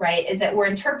view, right? Is that we're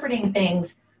interpreting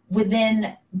things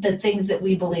within the things that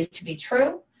we believe to be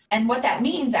true. And what that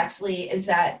means actually is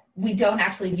that we don't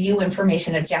actually view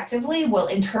information objectively. We'll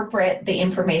interpret the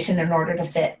information in order to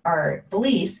fit our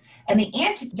beliefs. And the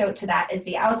antidote to that is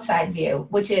the outside view,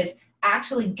 which is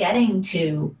actually getting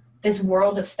to this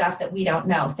world of stuff that we don't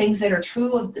know, things that are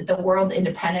true of the world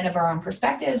independent of our own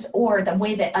perspectives, or the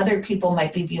way that other people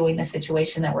might be viewing the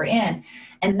situation that we're in.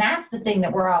 And that's the thing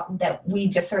that we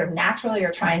just sort of naturally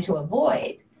are trying to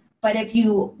avoid. But if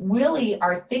you really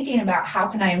are thinking about how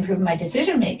can I improve my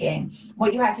decision making,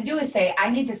 what you have to do is say,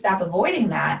 I need to stop avoiding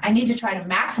that. I need to try to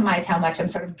maximize how much I'm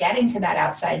sort of getting to that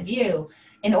outside view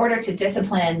in order to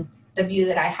discipline the view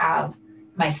that I have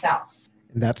myself.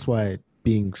 And that's why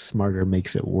being smarter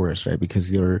makes it worse, right?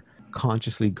 Because you're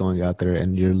consciously going out there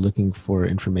and you're looking for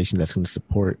information that's going to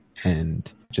support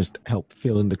and just help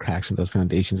fill in the cracks in those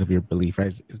foundations of your belief, right?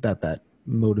 Is that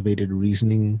motivated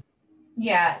reasoning?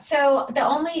 Yeah. So the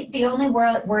only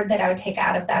word that I would take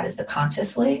out of that is the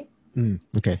consciously.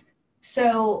 Okay.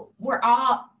 So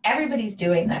everybody's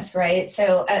doing this, right?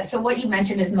 So what you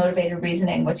mentioned is motivated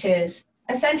reasoning, which is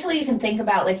essentially you can think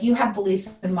about like you have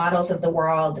beliefs and models of the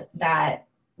world that,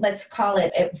 let's call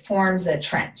it forms a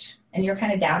trench, and you're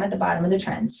kind of down at the bottom of the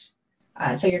trench.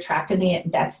 So you're trapped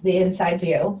that's the inside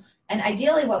view. And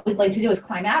ideally what we'd like to do is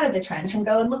climb out of the trench and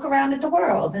go and look around at the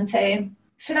world and say,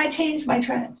 should I change my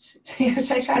trench?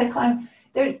 Should I try to climb?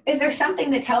 Is there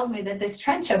something that tells me that this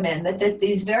trench I'm in, that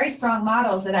these very strong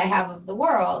models that I have of the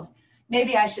world,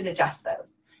 maybe I should adjust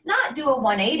those? Not do a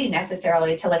 180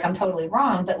 necessarily to like I'm totally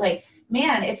wrong, but like,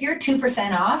 man, if you're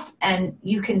 2% off and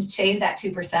you can shave that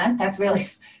 2%, that's really,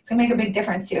 it's gonna make a big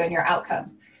difference to you and your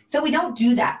outcomes. So we don't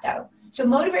do that though. So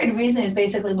motivated reasoning is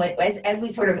basically what, as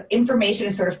we sort of, information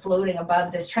is sort of floating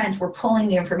above this trench, we're pulling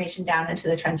the information down into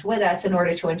the trench with us in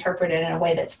order to interpret it in a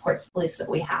way that supports the beliefs that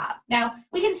we have. Now,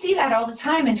 we can see that all the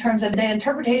time in terms of the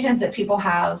interpretations that people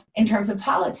have in terms of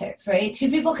politics, right? Two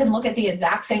people can look at the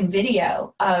exact same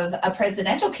video of a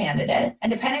presidential candidate,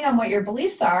 and depending on what your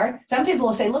beliefs are, some people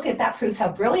will say, look, that proves how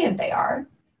brilliant they are.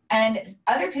 And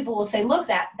other people will say, look,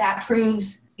 that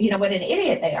proves, what an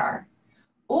idiot they are.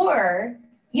 Or,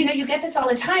 you get this all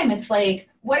the time. It's like,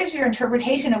 what is your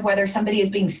interpretation of whether somebody is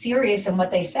being serious in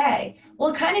what they say?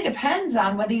 Well, it kind of depends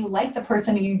on whether you like the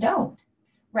person or you don't,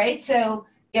 right? So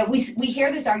we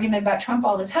hear this argument about Trump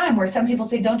all the time where some people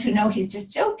say, don't you know he's just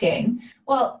joking?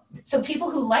 Well, so people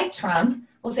who like Trump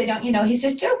will say, don't you know he's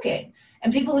just joking?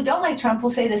 And people who don't like Trump will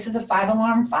say this is a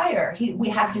 5-alarm fire. We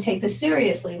have to take this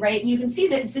seriously, right? And you can see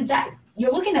that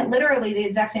you're looking at literally the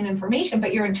exact same information,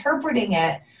 but you're interpreting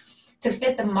it to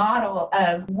fit the model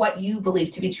of what you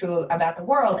believe to be true about the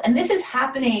world. And this is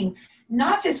happening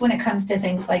not just when it comes to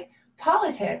things like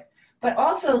politics, but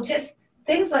also just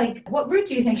things like, what route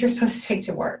do you think you're supposed to take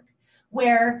to work?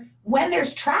 Where when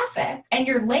there's traffic and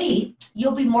you're late,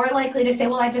 you'll be more likely to say,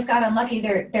 well, I just got unlucky,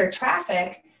 there's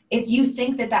traffic, if you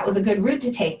think that was a good route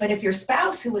to take. But if your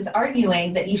spouse who was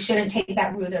arguing that you shouldn't take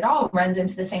that route at all runs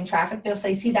into the same traffic, they'll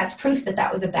say, see, that's proof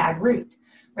that was a bad route.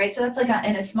 Right. So that's like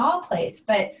in a small place.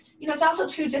 But, it's also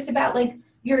true just about like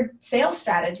your sales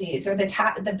strategies or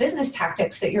the business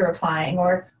tactics that you're applying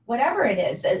or whatever it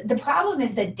is. The problem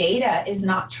is that data is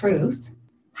not truth.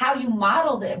 How you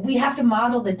model it, we have to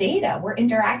model the data. We're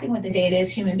interacting with the data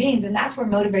as human beings. And that's where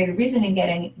motivated reasoning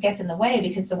gets in the way,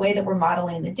 because the way that we're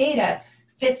modeling the data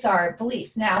fits our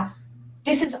beliefs. Now,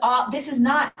 this is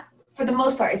not, for the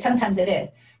most part, sometimes it is.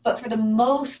 But for the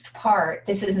most part,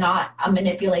 this is not a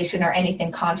manipulation or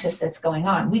anything conscious that's going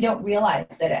on. We don't realize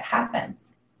that it happens.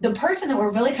 The person that we're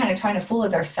really kind of trying to fool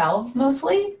is ourselves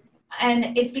mostly.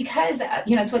 And it's because,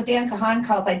 it's what Dan Kahan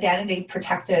calls identity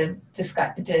protective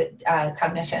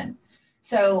cognition.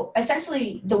 So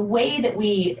essentially, the way that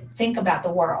we think about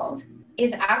the world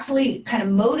is actually kind of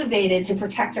motivated to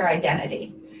protect our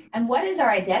identity. And what is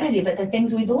our identity but the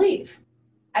things we believe?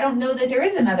 I don't know that there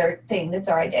is another thing that's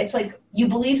our identity. It's like you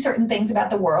believe certain things about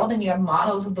the world and you have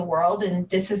models of the world, and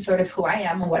this is sort of who I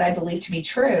am and what I believe to be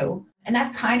true. And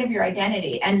that's kind of your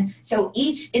identity. And so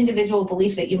each individual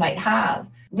belief that you might have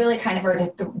really kind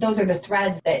of those are the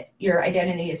threads that your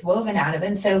identity is woven out of.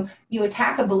 And so you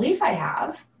attack a belief I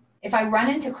have. If I run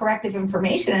into corrective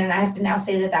information and I have to now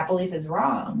say that belief is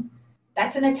wrong,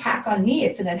 That's an attack on me.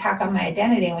 It's an attack on my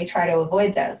identity, and we try to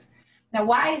avoid those. Now,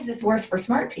 why is this worse for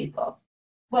smart people?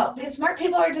 Well, because smart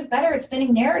people are just better at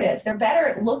spinning narratives. They're better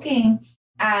at looking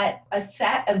at a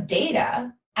set of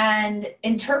data and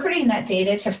interpreting that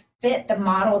data to fit the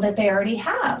model that they already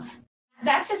have.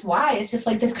 That's just why. It's just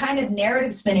like this kind of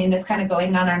narrative spinning that's kind of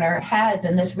going on in our heads,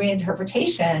 and this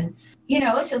reinterpretation.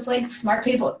 It's just like smart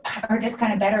people are just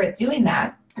kind of better at doing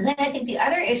that. And then I think the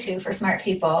other issue for smart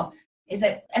people is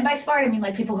that, and by smart, I mean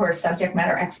like people who are subject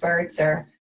matter experts or,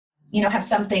 have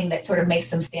something that sort of makes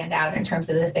them stand out in terms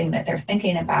of the thing that they're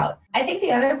thinking about. I think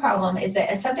the other problem is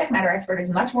that a subject matter expert is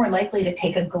much more likely to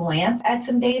take a glance at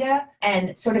some data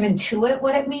and sort of intuit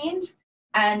what it means.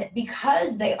 And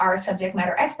because they are subject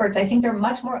matter experts, I think they're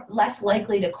much less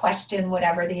likely to question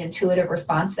whatever the intuitive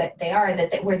response that they are,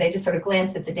 where they just sort of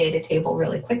glance at the data table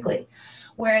really quickly.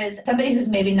 Whereas somebody who's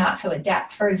maybe not so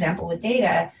adept, for example, with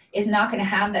data, is not going to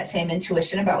have that same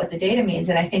intuition about what the data means.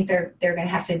 And I think they're going to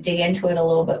have to dig into it a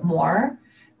little bit more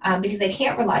because they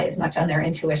can't rely as much on their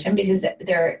intuition because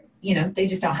they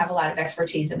just don't have a lot of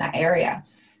expertise in that area.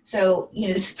 So,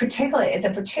 it's a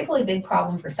particularly big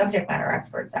problem for subject matter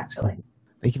experts, actually.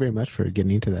 Thank you very much for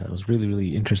getting into that. It was really,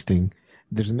 really interesting.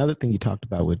 There's another thing you talked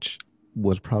about, which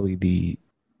was probably the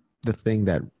thing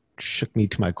that shook me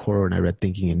to my core when I read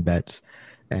Thinking in Bets,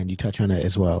 and you touch on it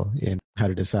as well in How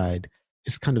to Decide.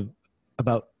 It's kind of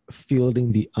about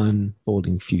fielding the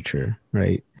unfolding future,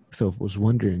 right? So I was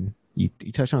wondering, you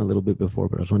touched on it a little bit before,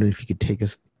 but I was wondering if you could take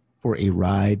us for a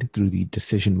ride through the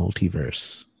decision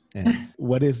multiverse. And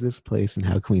what is this place and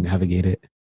how can we navigate it?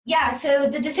 Yeah, so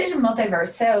the decision multiverse.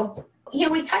 So,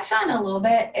 we touched on it a little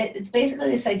bit. It's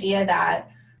basically this idea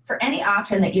that for any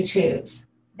option that you choose,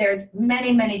 there's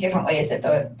many, many different ways that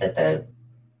the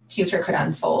future could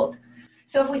unfold.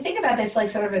 So if we think about this like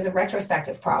sort of as a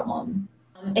retrospective problem,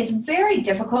 it's very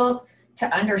difficult to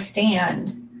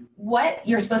understand what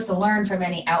you're supposed to learn from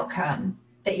any outcome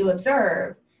that you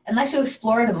observe unless you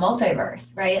explore the multiverse,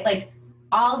 right? Like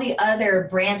all the other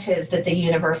branches that the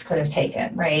universe could have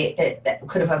taken, right? That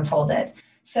could have unfolded.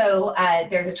 So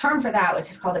there's a term for that,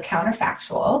 which is called a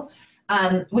counterfactual,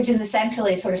 which is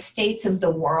essentially sort of states of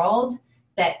the world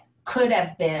that could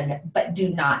have been, but do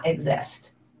not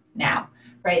exist now,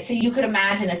 right? So you could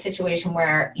imagine a situation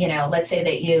where, let's say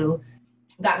that you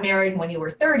got married when you were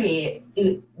 30,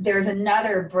 there's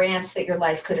another branch that your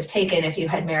life could have taken if you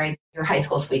had married your high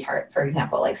school sweetheart, for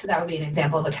example. So that would be an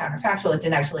example of a counterfactual. It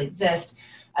didn't actually exist.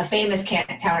 A famous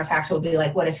counterfactual would be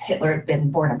like, what if Hitler had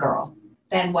been born a girl?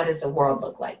 Then what does the world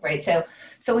look like, right?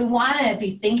 So we want to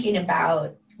be thinking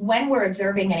about when we're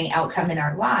observing any outcome in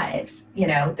our lives,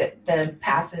 the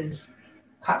pass is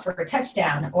caught for a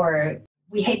touchdown, or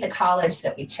we hate the college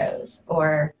that we chose,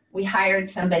 or we hired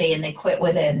somebody and they quit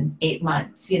within 8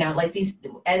 months, like these,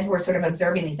 as we're sort of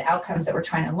observing these outcomes that we're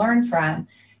trying to learn from,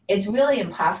 it's really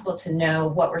impossible to know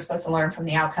what we're supposed to learn from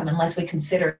the outcome unless we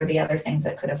consider the other things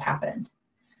that could have happened.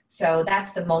 So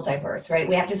that's the multiverse, right?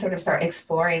 We have to sort of start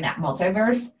exploring that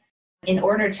multiverse in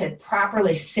order to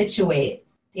properly situate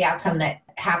the outcome that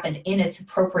happened in its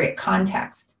appropriate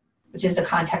context, which is the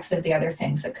context of the other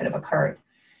things that could have occurred.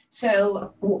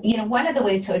 So, one of the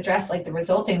ways to address like the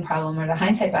resulting problem or the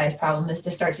hindsight bias problem is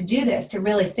to start to do this, to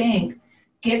really think,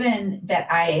 given that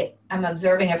I am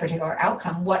observing a particular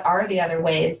outcome, what are the other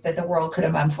ways that the world could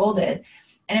have unfolded?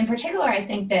 And in particular, I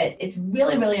think that it's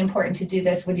really, really important to do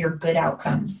this with your good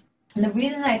outcomes. And the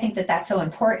reason I think that that's so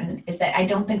important is that I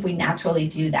don't think we naturally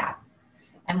do that.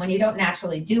 And when you don't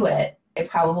naturally do it, it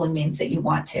probably means that you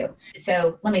want to.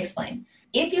 So let me explain.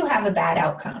 If you have a bad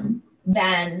outcome,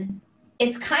 then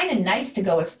it's kind of nice to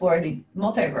go explore the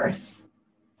multiverse,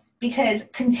 because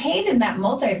contained in that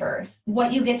multiverse,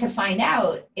 what you get to find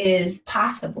out is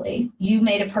possibly you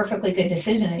made a perfectly good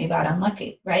decision and you got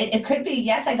unlucky, right? It could be,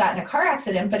 yes, I got in a car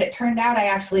accident, but it turned out I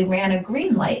actually ran a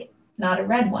green light, not a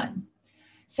red one.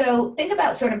 So think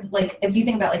about sort of like, if you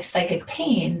think about like psychic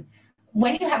pain,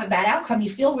 when you have a bad outcome, you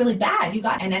feel really bad. You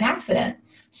got in an accident.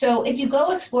 So if you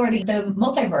go explore the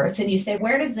multiverse and you say,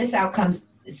 where does this outcome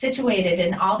situated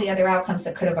in all the other outcomes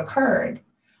that could have occurred?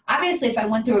 Obviously, if I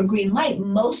went through a green light,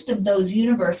 most of those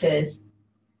universes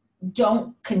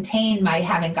don't contain my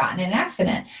having gotten in an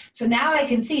accident. So now I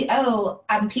can see, oh,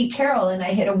 I'm Pete Carroll and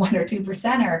I hit a 1 or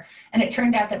 2%er, and it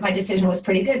turned out that my decision was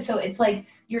pretty good. So it's like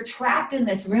you're trapped in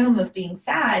this room of being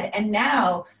sad, and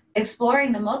now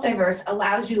exploring the multiverse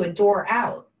allows you a door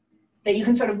out that you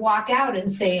can sort of walk out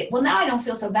and say, well, now I don't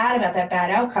feel so bad about that bad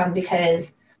outcome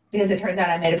because it turns out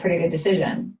I made a pretty good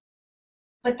decision.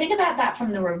 But think about that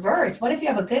from the reverse. What if you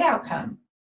have a good outcome?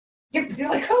 You're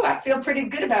like, oh, I feel pretty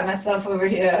good about myself over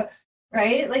here.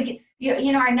 right? Like,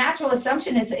 our natural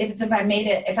assumption is if I made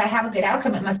it, if I have a good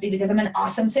outcome, it must be because I'm an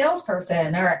awesome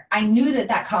salesperson, or I knew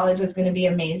that college was going to be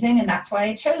amazing and that's why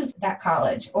I chose that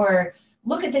college. Or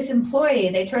look at this employee,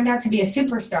 they turned out to be a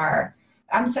superstar.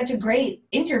 I'm such a great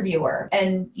interviewer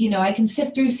and, I can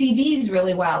sift through CVs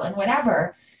really well and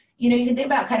whatever. You can think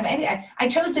about kind of anything. I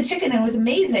chose the chicken and it was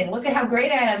amazing. Look at how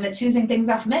great I am at choosing things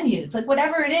off menus. Like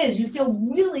whatever it is, you feel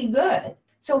really good.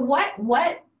 So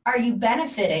what are you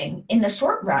benefiting in the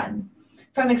short run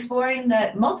from exploring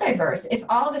the multiverse if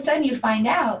all of a sudden you find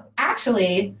out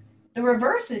actually the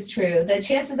reverse is true? The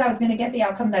chances I was going to get the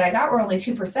outcome that I got were only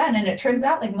 2%. And it turns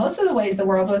out like most of the ways the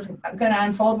world was going to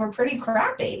unfold were pretty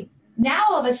crappy. Now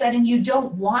all of a sudden you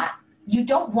don't want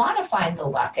to find the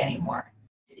luck anymore.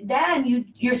 Then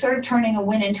you're sort of turning a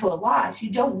win into a loss.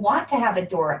 You don't want to have a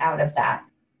door out of that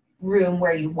room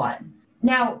where you won.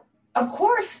 Now, of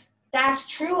course, that's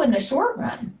true in the short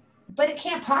run, but it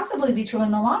can't possibly be true in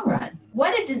the long run.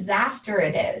 What a disaster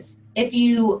it is if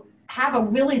you have a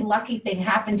really lucky thing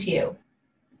happen to you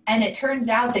and it turns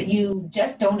out that you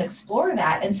just don't explore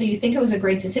that. And so you think it was a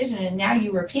great decision and now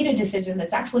you repeat a decision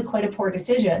that's actually quite a poor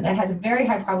decision that has a very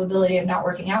high probability of not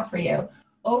working out for you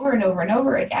over and over and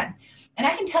over again. And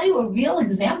I can tell you a real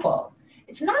example.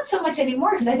 It's not so much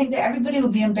anymore because I think that everybody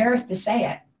would be embarrassed to say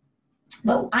it.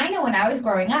 But I know when I was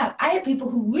growing up, I had people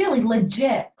who really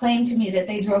legit claimed to me that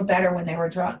they drove better when they were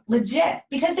drunk. Legit.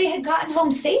 Because they had gotten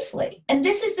home safely. And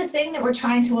this is the thing that we're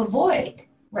trying to avoid,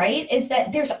 right? Is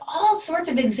that there's all sorts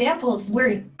of examples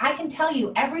where I can tell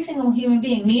you every single human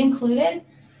being, me included,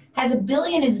 has a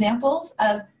billion examples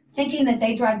of thinking that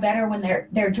they drive better when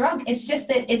they're drunk. It's just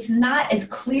that it's not as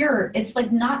clear. It's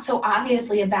like not so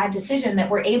obviously a bad decision that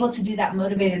we're able to do that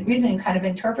motivated reasoning, kind of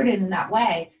interpret it in that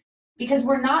way. Because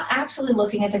we're not actually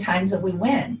looking at the times that we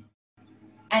win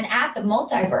and at the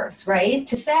multiverse, right?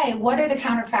 To say, what are the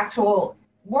counterfactual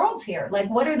worlds here? Like,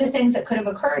 what are the things that could have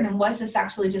occurred? And was this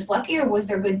actually just lucky or was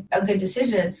there a good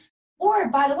decision? Or,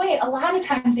 by the way, a lot of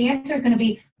times the answer is going to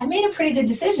be, I made a pretty good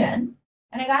decision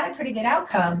and I got a pretty good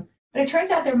outcome, but it turns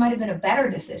out there might have been a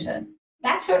better decision.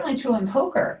 That's certainly true in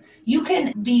poker. You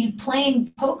can be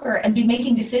playing poker and be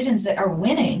making decisions that are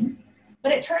winning,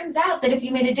 but it turns out that if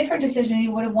you made a different decision,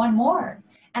 you would have won more.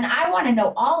 And I want to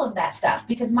know all of that stuff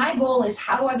because my goal is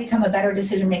how do I become a better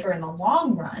decision maker in the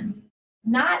long run?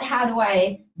 Not how do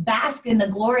I bask in the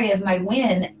glory of my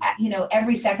win,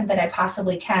 every second that I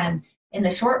possibly can in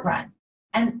the short run.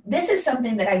 And this is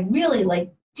something that I really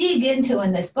dig into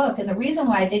in this book. And the reason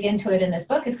why I dig into it in this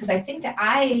book is because I think that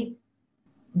I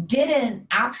didn't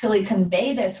actually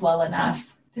convey this well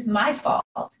enough. It's my fault.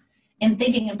 In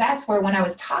thinking of bets where when I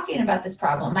was talking about this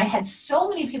problem, I had so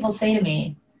many people say to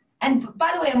me, and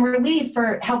by the way, I'm relieved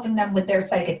for helping them with their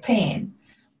psychic pain.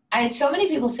 I had so many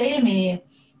people say to me,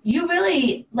 you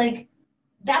really,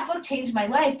 that book changed my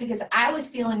life because I was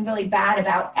feeling really bad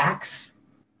about X.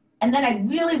 And then I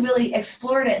really, really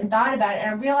explored it and thought about it. And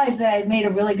I realized that I had made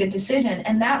a really good decision.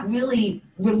 And that really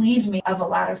relieved me of a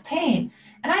lot of pain.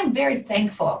 And I'm very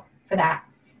thankful for that.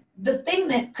 The thing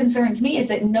that concerns me is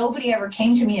that nobody ever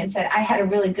came to me and said, I had a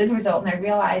really good result. And I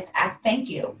realized, thank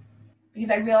you. Because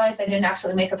I realized I didn't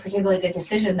actually make a particularly good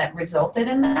decision that resulted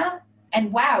in that.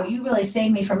 And wow, you really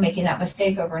saved me from making that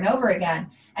mistake over and over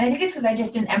again. And I think it's because I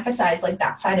just didn't emphasize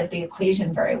that side of the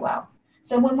equation very well.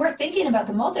 So when we're thinking about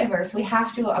the multiverse, we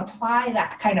have to apply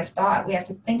that kind of thought. We have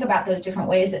to think about those different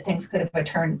ways that things could have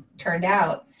turned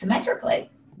out symmetrically.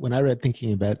 When I read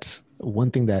Thinking in Bets,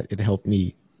 one thing that it helped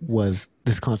me was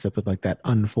this concept of that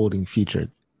unfolding future.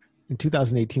 In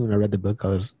 2018, when I read the book, I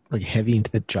was heavy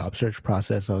into the job search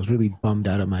process. I was really bummed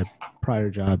out of my prior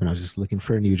job and I was just looking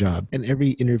for a new job. And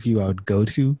every interview I would go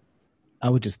to, I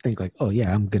would just think oh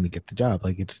yeah, I'm going to get the job.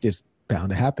 It's just bound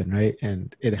to happen, right?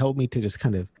 And it helped me to just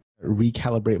kind of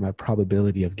recalibrate my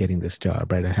probability of getting this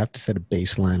job, right? I have to set a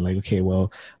baseline okay,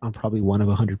 well, I'm probably one of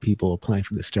 100 people applying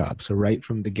for this job. So right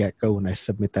from the get-go, when I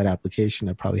submit that application,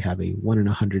 I probably have a 1 in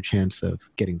 100 chance of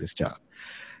getting this job.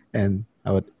 And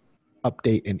I would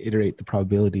update and iterate the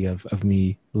probability of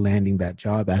me landing that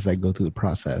job as I go through the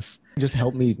process. It just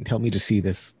help me to see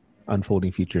this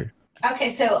unfolding future.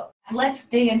 Okay, so let's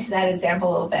dig into that example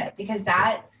a little bit because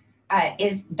that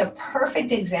is the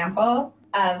perfect example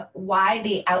of why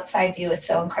the outside view is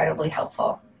so incredibly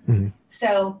helpful. Mm-hmm.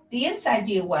 So the inside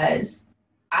view was,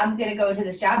 I'm going to go to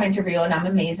this job interview and I'm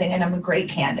amazing and I'm a great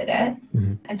candidate.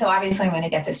 Mm-hmm. And so obviously I'm going to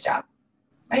get this job,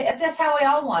 right? That's how we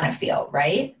all want to feel,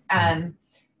 right?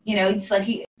 It's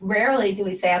rarely do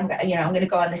we say, I'm going to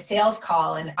go on the sales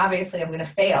call and obviously I'm going to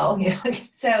fail.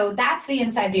 So that's the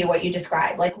inside view, what you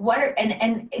describe.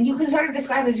 And you can sort of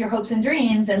describe as your hopes and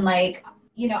dreams and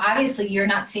Obviously you're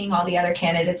not seeing all the other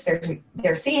candidates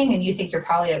they're seeing, and you think you're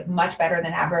probably a much better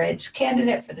than average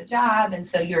candidate for the job. And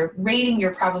so you're rating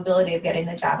your probability of getting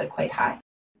the job at quite high.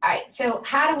 All right. So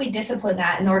how do we discipline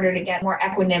that in order to get more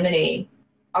equanimity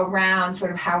around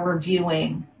sort of how we're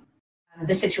viewing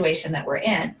the situation that we're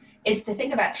in? It's to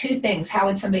think about two things. How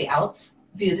would somebody else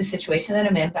view the situation that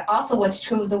I'm in, but also what's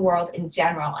true of the world in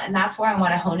general. And that's why I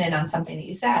want to hone in on something that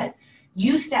you said.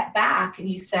 You stepped back and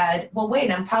you said, well,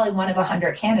 wait, I'm probably one of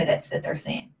 100 candidates that they're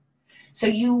seeing. So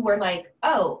you were like,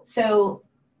 oh, so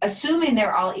assuming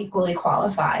they're all equally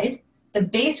qualified, the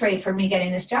base rate for me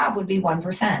getting this job would be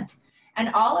 1%. And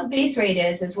all a base rate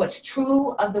is what's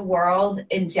true of the world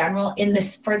in general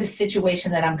for the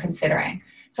situation that I'm considering.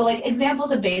 So like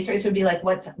examples of base rates would be like,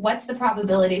 what's the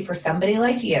probability for somebody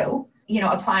like you,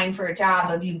 applying for a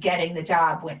job, of you getting the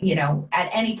job when, at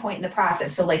any point in the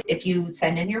process. So like if you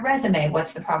send in your resume,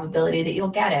 what's the probability that you'll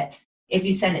get it? If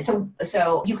you send it.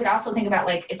 So you could also think about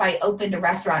like, if I opened a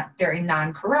restaurant during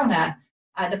non-corona,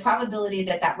 the probability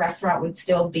that restaurant would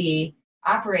still be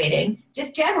operating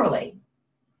just generally.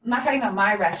 I'm not talking about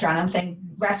my restaurant. I'm saying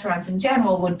restaurants in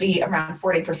general would be around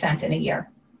 40% in a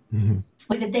year. Mm-hmm.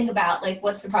 We could think about like,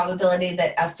 what's the probability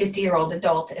that a 50-year-old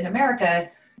adult in America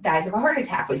dies of a heart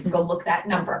attack? We can go look that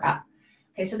number up.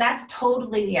 Okay, so that's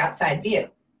totally the outside view.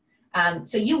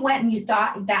 So you went and you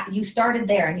thought that you started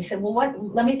there and you said, well,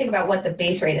 let me think about what the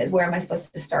base rate is. Where am I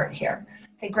supposed to start here?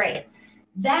 Okay, great.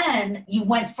 Then you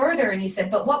went further and you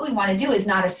said, but what we want to do is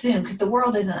not assume, because the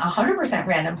world isn't 100%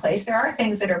 random place. There are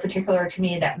things that are particular to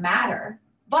me that matter.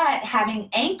 But having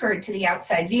anchored to the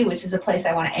outside view, which is the place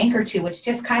I want to anchor to, which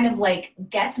just kind of like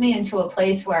gets me into a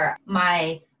place where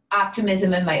my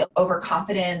optimism and my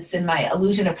overconfidence and my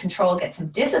illusion of control get some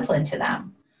discipline to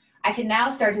them. I can now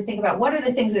start to think about what are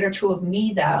the things that are true of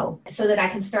me, though, so that I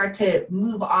can start to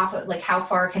move off of like, how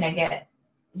far can I get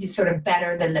sort of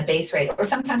better than the base rate, or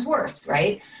sometimes worse,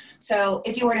 right? So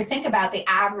if you were to think about the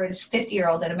average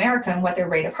 50-year-old in America and what their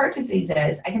rate of heart disease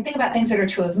is, I can think about things that are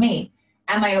true of me.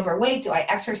 Am I overweight? Do I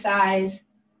exercise?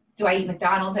 Do I eat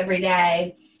McDonald's every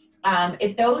day?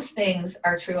 If those things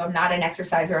are true, I'm not an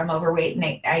exerciser, I'm overweight, and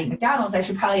I eat McDonald's, I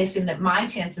should probably assume that my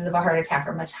chances of a heart attack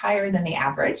are much higher than the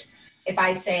average. If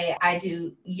I say I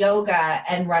do yoga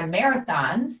and run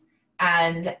marathons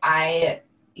and I,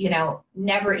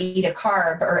 never eat a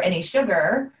carb or any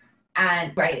sugar,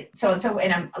 and right,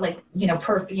 and I'm like,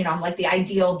 I'm like the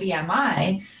ideal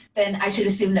BMI, then I should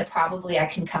assume that probably I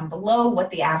can come below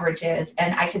what the average is,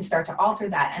 and I can start to alter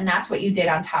that. And that's what you did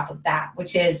on top of that,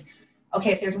 which is,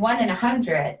 okay, if there's 1 in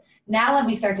 100, now let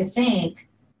me start to think,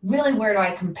 really, where do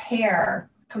I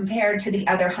compared to the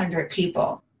other 100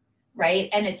 people, right?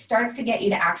 And it starts to get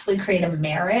you to actually create a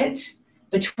marriage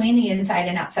between the inside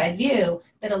and outside view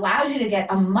that allows you to get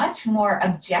a much more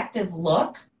objective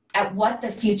look at what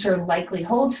the future likely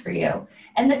holds for you.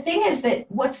 And the thing is that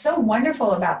what's so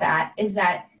wonderful about that is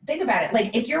that, think about it,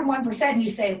 like if you're 1% and you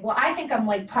say, well, I think I'm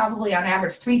like probably on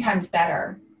average 3 times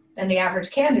better than the average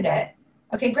candidate.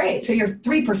 Okay, great. So you're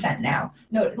 3% now.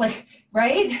 No, like,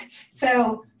 right?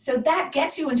 So that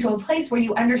gets you into a place where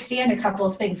you understand a couple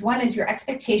of things. One is your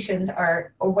expectations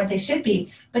are, or what they should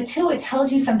be. But 2, it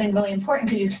tells you something really important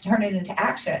because you can turn it into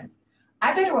action.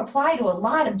 I better apply to a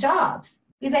lot of jobs.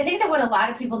 Because I think that what a lot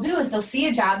of people do is they'll see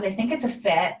a job, they think it's a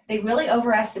fit, they really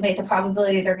overestimate the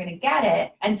probability they're going to get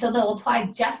it, and so they'll apply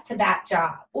just to that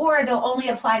job. Or they'll only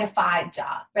apply to 5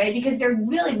 jobs, right? Because they're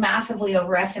really massively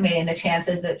overestimating the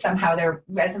chances that somehow their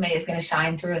resume is going to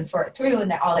shine through and sort through,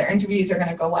 and that all their interviews are going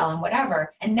to go well and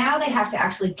whatever. And now they have to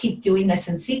actually keep doing this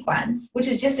in sequence, which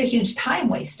is just a huge time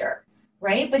waster.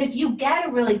 Right? But if you get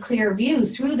a really clear view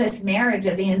through this marriage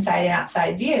of the inside and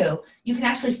outside view, you can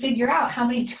actually figure out how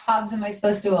many jobs am I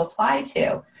supposed to apply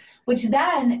to, which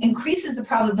then increases the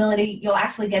probability you'll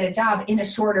actually get a job in a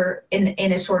shorter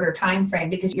time frame,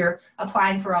 because you're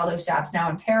applying for all those jobs now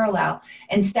in parallel,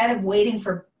 instead of waiting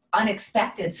for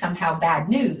unexpected somehow bad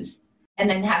news and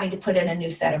then having to put in a new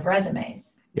set of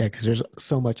resumes. Yeah, because there's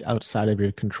so much outside of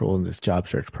your control in this job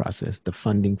search process. The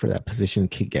funding for that position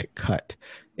could get cut.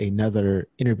 Another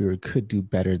interviewer could do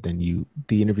better than you.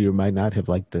 The interviewer might not have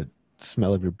liked the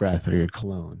smell of your breath or your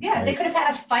cologne. Yeah, right? They could have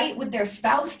had a fight with their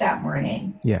spouse that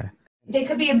morning. Yeah. They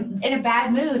could be in a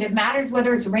bad mood. It matters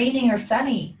whether it's raining or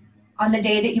sunny on the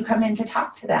day that you come in to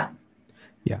talk to them.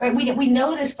 Yeah. Right? We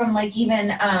know this from like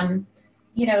even,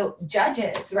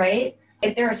 judges, right?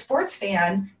 If they're a sports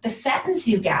fan, the sentence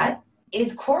you get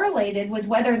is correlated with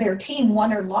whether their team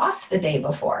won or lost the day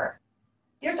before.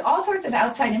 There's all sorts of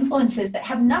outside influences that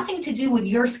have nothing to do with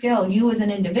your skill, you as an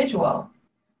individual,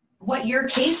 what your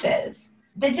case is,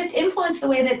 that just influence the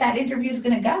way that that interview is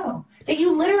going to go, that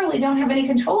you literally don't have any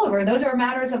control over. Those are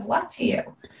matters of luck to you.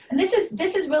 And this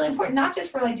is really important, not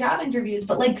just for like job interviews,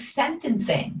 but like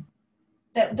sentencing.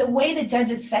 The way that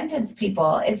judges sentence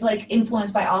people is like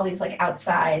influenced by all these like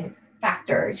outside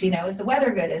factors. Is the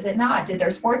weather good? Is it not? Did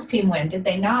their sports team win? Did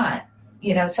they not?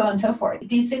 So on and so forth.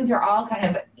 These things are all kind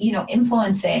of,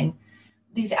 influencing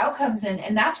these outcomes.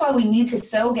 And that's why we need to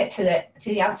so get to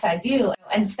the outside view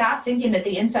and stop thinking that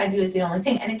the inside view is the only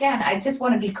thing. And again, I just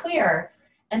want to be clear,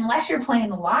 unless you're playing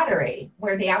the lottery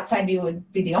where the outside view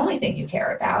would be the only thing you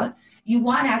care about, you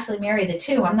want to actually marry the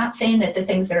two. I'm not saying that the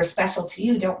things that are special to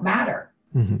you don't matter,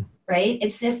 right?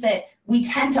 It's just that we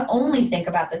tend to only think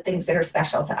about the things that are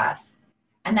special to us.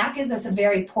 And that gives us a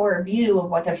very poor view of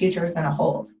what the future is going to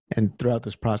hold. And throughout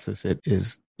this process, it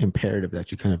is imperative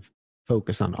that you kind of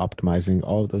focus on optimizing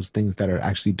all of those things that are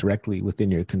actually directly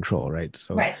within your control, right?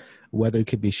 So weather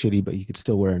could be shitty, but you could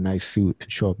still wear a nice suit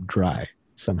and show up dry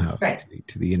somehow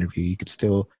to the interview. You could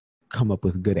still come up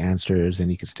with good answers and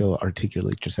you could still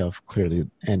articulate yourself clearly.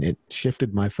 And it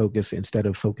shifted my focus. Instead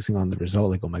of focusing on the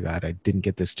result, like, oh my God, I didn't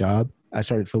get this job, I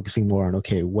started focusing more on,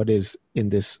 okay, what is in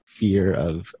this sphere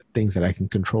of things that I can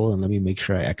control? And let me make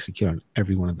sure I execute on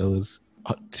every one of those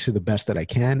to the best that I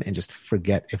can, and just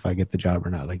forget if I get the job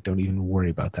or not. Like, don't even worry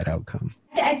about that outcome.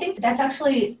 I think that's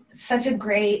actually such a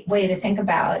great way to think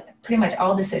about pretty much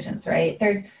all decisions, right?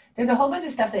 There's a whole bunch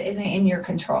of stuff that isn't in your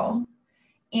control.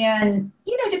 And,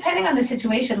 depending on the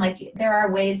situation, like there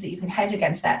are ways that you can hedge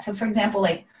against that. So for example,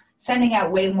 like sending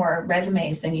out way more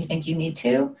resumes than you think you need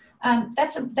to,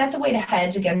 that's a way to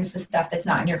hedge against the stuff that's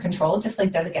not in your control, just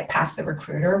like does it get past the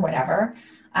recruiter or whatever.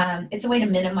 It's a way to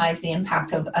minimize the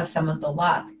impact of some of the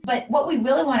luck. But what we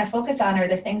really want to focus on are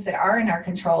the things that are in our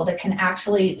control that can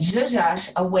actually zhuzh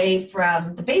us away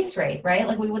from the base rate, right?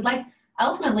 Like we would like,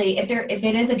 ultimately, if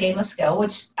it is a game of skill,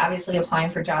 which obviously applying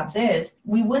for jobs is,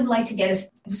 we would like to get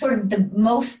sort of the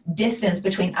most distance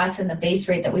between us and the base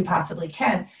rate that we possibly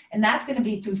can. And that's going to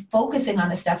be through focusing on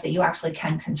the stuff that you actually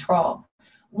can control.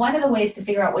 One of the ways to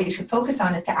figure out what you should focus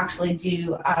on is to actually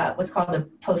do what's called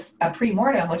a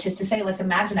pre-mortem, which is to say, let's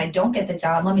imagine I don't get the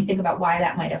job. Let me think about why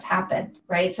that might have happened,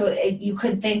 right? So you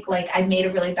could think like I made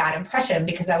a really bad impression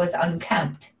because I was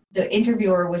unkempt. The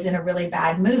interviewer was in a really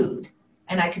bad mood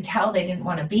and I could tell they didn't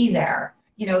want to be there.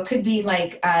 It could be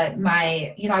like I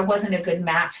wasn't a good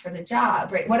match for the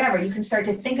job, right? Whatever. You can start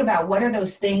to think about what are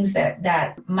those things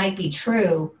that might be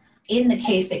true in the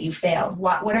case that you failed.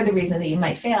 What are the reasons that you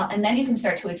might fail? And then you can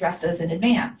start to address those in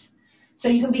advance. So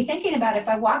you can be thinking about, if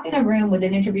I walk in a room with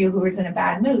an interviewer who is in a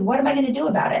bad mood, what am I going to do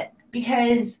about it?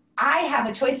 Because I have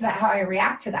a choice about how I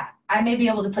react to that. I may be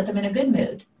able to put them in a good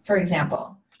mood, for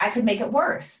example. I could make it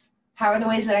worse. How are the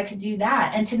ways that I could do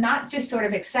that? And to not just sort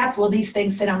of accept, well, these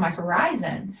things sit on my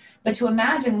horizon, but to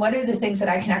imagine what are the things that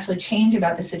I can actually change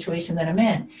about the situation that I'm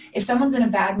in. If someone's in a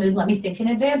bad mood, let me think in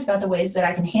advance about the ways that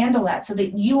I can handle that so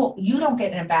that you don't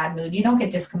get in a bad mood, you don't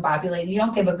get discombobulated, you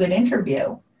don't give a good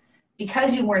interview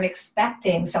because you weren't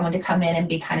expecting someone to come in and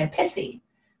be kind of pissy,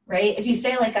 right? If you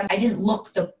say like, I didn't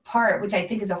look the part, which I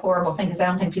think is a horrible thing because I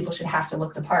don't think people should have to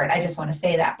look the part. I just want to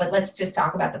say that, but let's just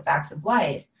talk about the facts of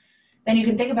life. Then you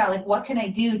can think about like, what can I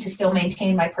do to still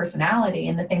maintain my personality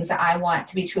and the things that I want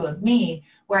to be true of me,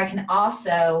 where I can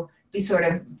also be sort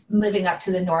of living up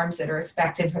to the norms that are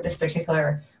expected for this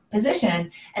particular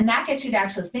position. And that gets you to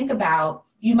actually think about,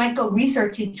 you might go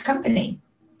research each company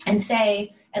and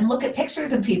say, and look at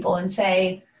pictures of people and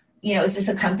say, is this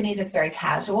a company that's very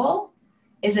casual?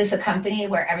 Is this a company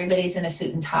where everybody's in a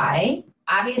suit and tie?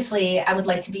 Obviously, I would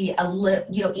like to be a little,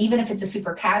 even if it's a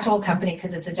super casual company,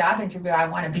 because it's a job interview, I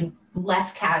want to be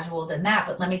less casual than that,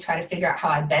 but let me try to figure out how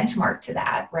I benchmark to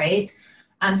that, right?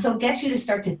 So it gets you to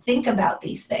start to think about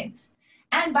these things.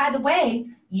 And by the way,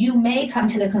 you may come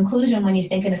to the conclusion when you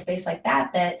think in a space like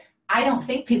that I don't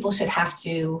think people should have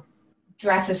to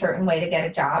dress a certain way to get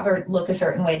a job or look a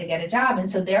certain way to get a job. And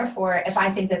so therefore, if I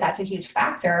think that that's a huge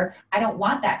factor, I don't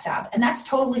want that job. And that's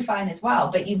totally fine as well.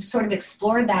 But you've sort of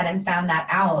explored that and found that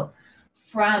out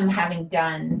from having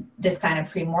done this kind of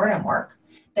pre-mortem work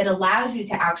that allows you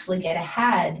to actually get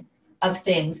ahead of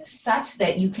things such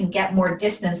that you can get more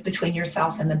distance between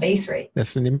yourself and the base rate.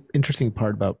 That's an interesting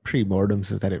part about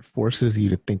pre-mortems, is that it forces you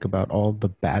to think about all the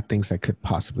bad things that could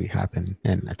possibly happen.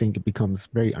 And I think it becomes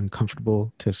very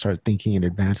uncomfortable to start thinking in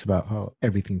advance about how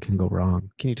everything can go wrong.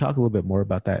 Can you talk a little bit more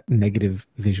about that negative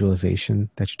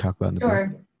visualization that you talk about in the book?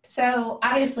 Sure. So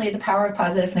obviously the power of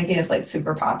positive thinking is like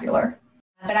super popular.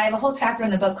 But I have a whole chapter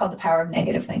in the book called The Power of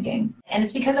Negative Thinking. And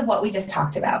it's because of what we just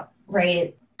talked about,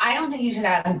 right? I don't think you should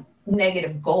have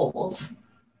negative goals.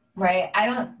 right? I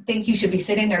don't think you should be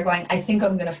sitting there going, I think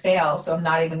I'm going to fail, so I'm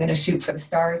not even going to shoot for the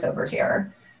stars over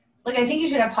here. Like, I think you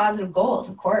should have positive goals,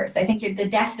 of course. I think the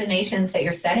destinations that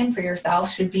you're setting for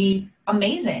yourself should be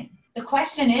amazing. The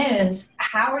question is,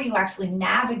 how are you actually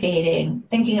navigating,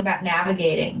 thinking about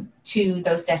navigating to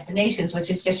those destinations, which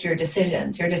is just your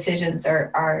decisions. Your decisions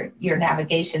are your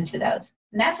navigation to those.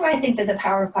 And that's where I think that the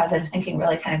power of positive thinking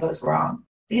really kind of goes wrong.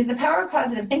 Because the power of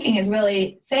positive thinking is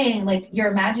really saying, like,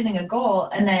 you're imagining a goal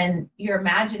and then you're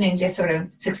imagining just sort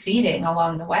of succeeding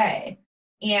along the way.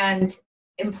 And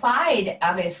implied,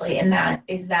 obviously, in that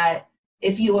is that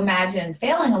if you imagine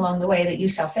failing along the way, that you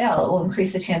shall fail, it will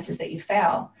increase the chances that you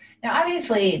fail. Now,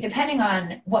 obviously, depending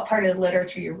on what part of the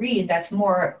literature you read, that's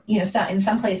more, in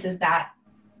some places that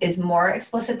is more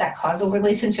explicit, that causal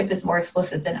relationship is more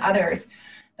explicit than others.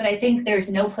 But I think there's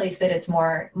no place that it's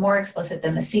more explicit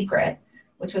than The Secret,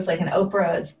 which was like an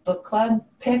Oprah's book club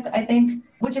pick, I think,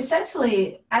 which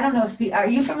essentially, I don't know are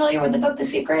you familiar with the book, The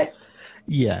Secret?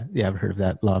 Yeah, I've heard of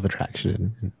that, law of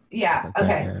attraction. Yeah, like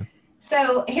okay. That, yeah.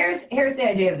 So here's the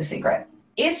idea of The Secret.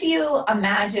 If you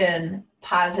imagine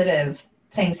positive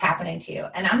things happening to you,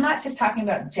 and I'm not just talking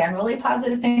about generally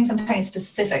positive things, I'm talking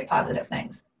specific positive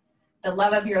things. The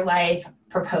love of your life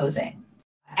proposing,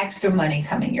 extra money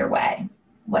coming your way,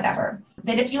 whatever.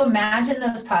 That if you imagine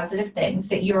those positive things,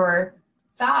 that your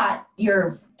thought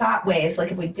waves,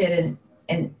 like if we did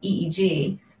an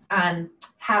EEG,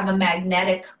 have a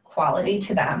magnetic quality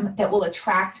to them that will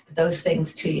attract those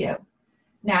things to you.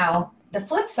 Now, the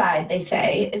flip side, they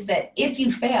say, is that if you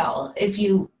fail, if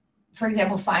you, for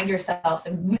example, find yourself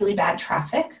in really bad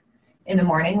traffic in the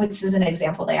morning, which is an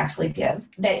example they actually give,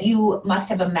 that you must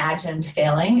have imagined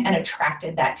failing and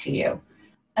attracted that to you.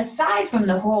 Aside from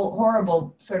the whole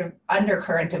horrible sort of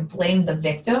undercurrent of blame the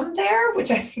victim there,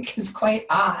 which I think is quite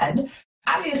odd,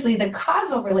 obviously the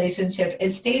causal relationship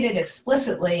is stated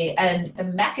explicitly and the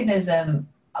mechanism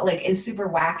is super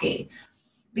wacky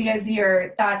because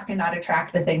your thoughts cannot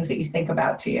attract the things that you think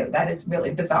about to you. That is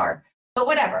really bizarre, but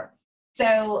whatever.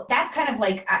 So that's kind of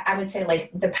like, I would say, like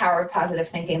the power of positive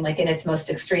thinking, like in its most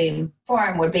extreme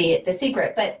form would be The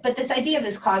Secret. But this idea of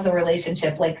this causal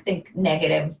relationship, like think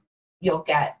negative, you'll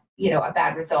get, a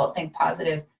bad result. Think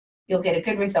positive, you'll get a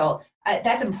good result.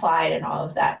 That's implied in all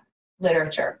of that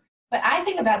literature. But I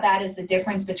think about that as the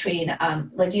difference between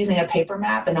like using a paper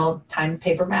map, an old-time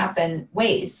paper map, and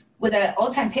Waze. With an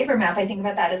old-time paper map, I think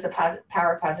about that as the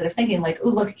power of positive thinking. Like,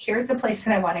 ooh, look, here's the place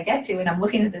that I want to get to, and I'm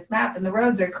looking at this map, and the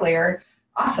roads are clear.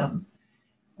 Awesome.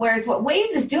 Whereas what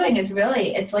Waze is doing is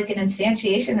really, it's like an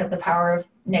instantiation of the power of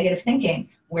negative thinking.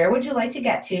 Where would you like to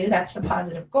get to? That's the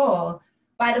positive goal.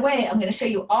 By the way, I'm going to show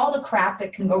you all the crap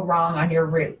that can go wrong on your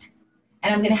route,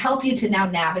 and I'm going to help you to now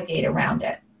navigate around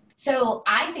it. So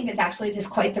I think it's actually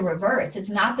just quite the reverse. It's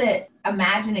not that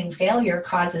imagining failure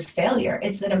causes failure.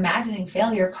 It's that imagining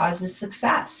failure causes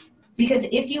success. Because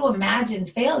if you imagine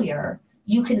failure,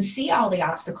 you can see all the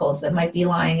obstacles that might be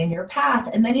lying in your path,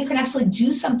 and then you can actually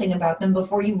do something about them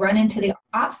before you run into the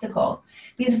obstacle.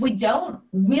 Because if we don't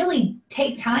really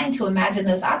take time to imagine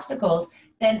those obstacles,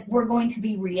 then we're going to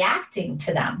be reacting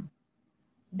to them.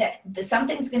 That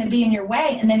something's going to be in your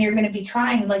way, and then you're going to be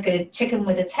trying like a chicken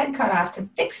with its head cut off to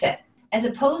fix it, as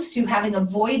opposed to having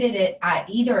avoided it,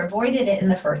 either avoided it in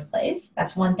the first place.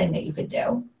 That's one thing that you could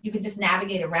do. You could just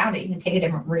navigate around it. You can take a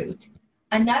different route.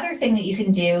 Another thing that you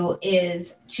can do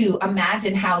is to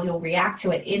imagine how you'll react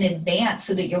to it in advance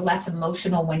so that you're less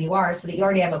emotional when you are, so that you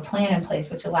already have a plan in place,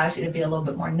 which allows you to be a little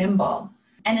bit more nimble.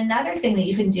 And another thing that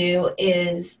you can do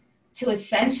is to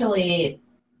essentially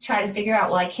try to figure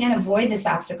out, well, I can't avoid this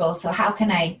obstacle, so how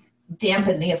can I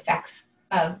dampen the effects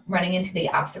of running into the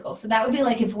obstacle? So that would be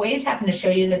like if Waze happened to show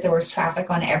you that there was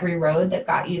traffic on every road that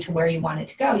got you to where you wanted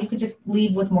to go, you could just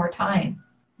leave with more time.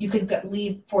 You could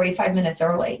leave 45 minutes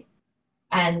early,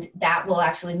 and that will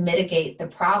actually mitigate the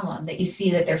problem that you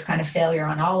see that there's kind of failure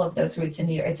on all of those routes, and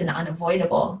it's an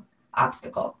unavoidable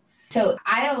obstacle. So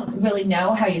I don't really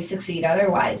know how you succeed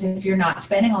otherwise if you're not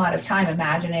spending a lot of time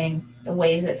imagining the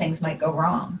ways that things might go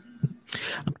wrong.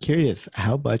 I'm curious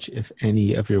how much, if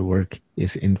any, of your work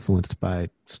is influenced by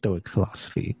Stoic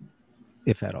philosophy,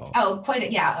 if at all. Oh,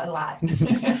 a lot.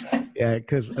 Yeah,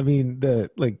 because I mean,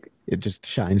 it just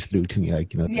shines through to me,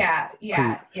 like,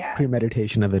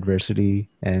 premeditation of adversity,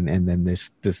 and then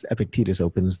this Epictetus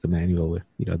opens the manual with,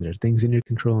 there's things in your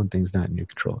control and things not in your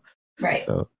control. Right.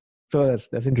 So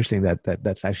that's interesting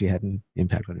that's actually had an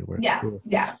impact on your work. Yeah, cool.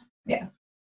 Yeah.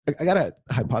 I got a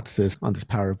hypothesis on this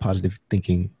power of positive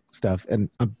thinking stuff, and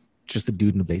I'm just a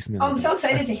dude in the basement. Oh, I'm so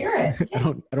excited to hear it.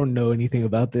 Yeah. I don't know anything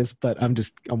about this, but I'm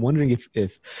wondering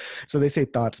if so they say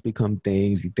thoughts become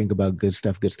things. You think about good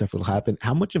stuff will happen.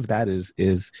 How much of that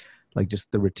is like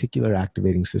just the reticular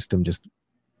activating system just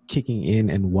kicking in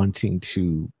and wanting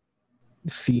to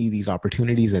see these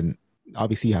opportunities, and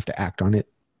obviously you have to act on it.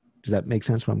 Does that make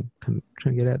sense? What I'm kind of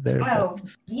trying to get at there? Oh,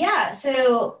 yeah.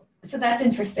 So that's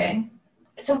interesting.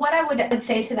 So what I would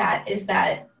say to that is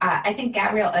that I think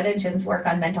Gabrielle Oettingen's work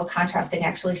on mental contrasting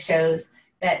actually shows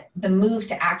that the move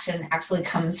to action actually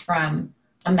comes from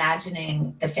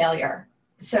imagining the failure.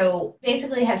 So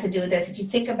basically it has to do with this. If you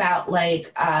think about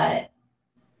like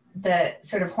the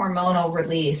sort of hormonal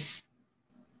release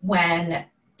when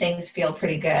things feel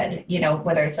pretty good, you know,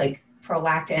 whether it's like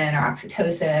prolactin or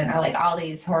oxytocin or like all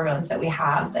these hormones that we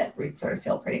have that we sort of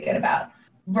feel pretty good about,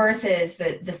 versus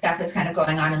the stuff that's kind of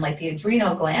going on in like the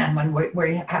adrenal gland when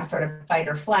we have sort of fight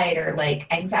or flight or like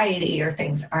anxiety or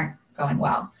things aren't going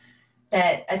well.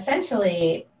 That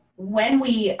essentially when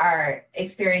we are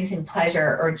experiencing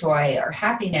pleasure or joy or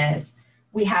happiness,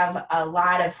 we have a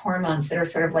lot of hormones that are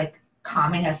sort of like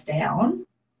calming us down.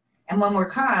 And when we're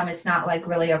calm, it's not like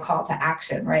really a call to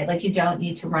action, right? Like you don't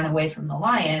need to run away from the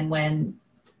lion when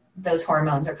those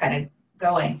hormones are kind of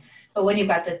going. But when you've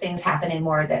got the things happening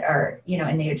more that are, you know,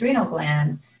 in the adrenal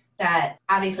gland, that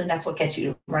obviously that's what gets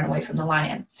you to run away from the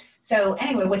lion. So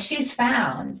anyway, what she's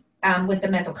found with the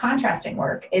mental contrasting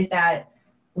work is that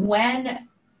when,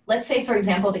 let's say, for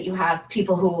example, that you have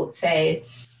people who say,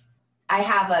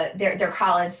 they're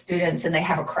college students and they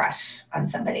have a crush on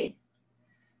somebody.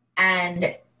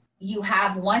 And you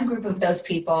have one group of those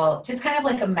people, just kind of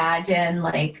like imagine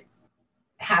like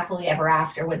happily ever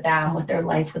after with them, what their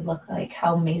life would look like,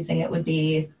 how amazing it would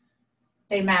be.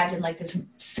 They imagine like this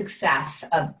success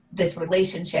of this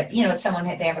relationship, you know, it's someone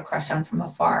they have a crush on from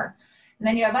afar. And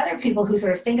then you have other people who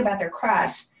sort of think about their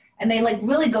crush and they like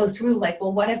really go through like,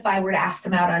 well, what if I were to ask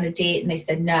them out on a date and they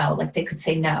said no, like they could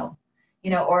say no, you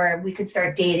know, or we could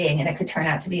start dating and it could turn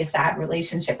out to be a sad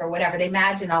relationship or whatever. They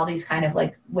imagine all these kind of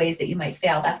like ways that you might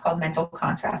fail. That's called mental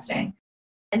contrasting.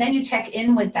 And then you check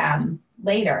in with them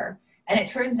later. And it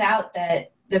turns out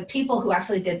that the people who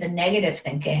actually did the negative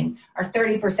thinking are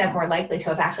 30% more likely to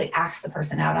have actually asked the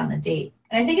person out on the date.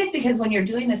 And I think it's because when you're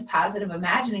doing this positive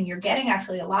imagining, you're getting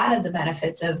actually a lot of the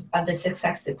benefits of the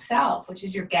success itself, which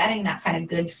is you're getting that kind of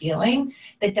good feeling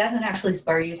that doesn't actually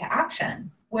spur you to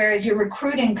action. Whereas you're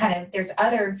recruiting kind of, there's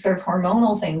other sort of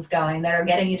hormonal things going that are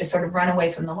getting you to sort of run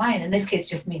away from the lion. In this case,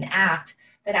 just mean act,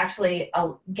 that actually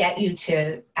get you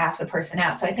to ask the person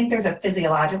out. So I think there's a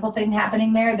physiological thing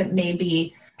happening there that may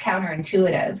be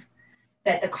counterintuitive,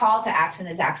 that the call to action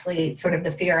is actually sort of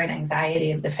the fear and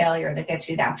anxiety of the failure that gets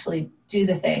you to actually do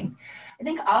the things. I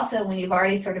think also when you've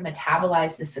already sort of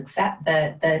metabolized the success,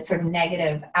 the sort of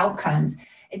negative outcomes,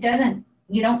 you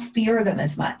don't fear them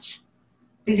as much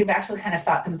because you've actually kind of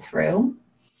thought them through.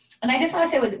 And I just want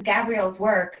to say with Gabrielle's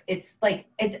work, it's like,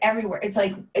 it's everywhere. It's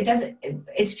like,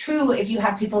 it's true if you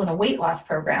have people in a weight loss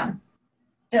program.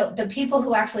 The people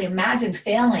who actually imagine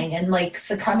failing and like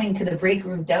succumbing to the break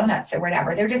room donuts or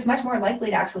whatever, they're just much more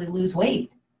likely to actually lose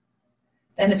weight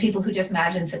than the people who just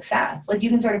imagine success. Like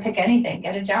you can sort of pick anything,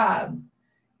 get a job,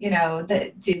 you know,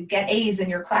 to get A's in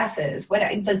your classes, like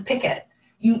pick it.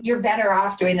 You're better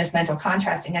off doing this mental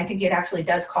contrasting. I think it actually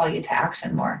does call you to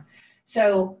action more.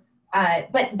 So,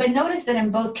 but notice that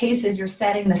in both cases, you're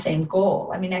setting the same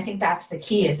goal. I mean, I think that's the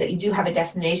key, is that you do have a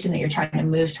destination that you're trying to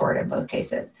move toward in both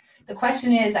cases. The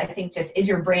question is, I think, just is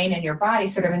your brain and your body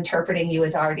sort of interpreting you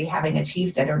as already having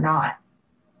achieved it or not?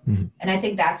 Mm-hmm. And I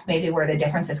think that's maybe where the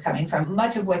difference is coming from,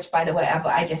 much of which, by the way,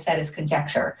 I just said is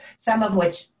conjecture, some of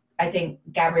which I think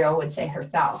Gabrielle would say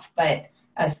herself, but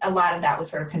a lot of that was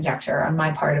sort of conjecture on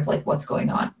my part of like what's going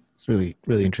on. It's really,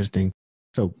 really interesting.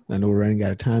 So I know we're running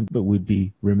out of time, but we'd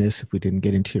be remiss if we didn't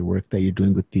get into your work that you're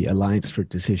doing with the Alliance for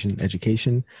Decision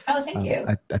Education. Oh, thank you.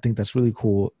 I think that's really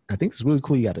cool. I think it's really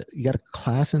cool. You got a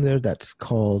class in there that's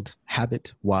called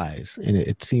Habit Wise, and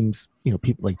it seems, you know,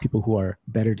 people who are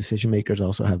better decision makers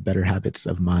also have better habits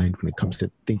of mind when it comes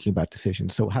to thinking about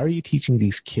decisions. So how are you teaching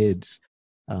these kids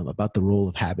about the role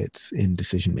of habits in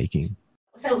decision making?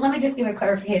 So let me just give a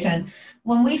clarification.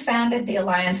 When we founded the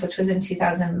Alliance, which was in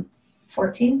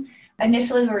 2014.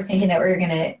 Initially, we were thinking that we were going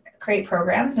to create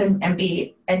programs and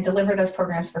deliver those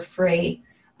programs for free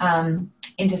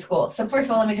into schools. So first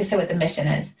of all, let me just say what the mission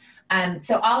is.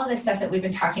 So all of this stuff that we've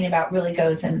been talking about really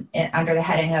goes in under the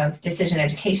heading of decision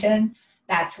education.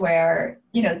 That's where,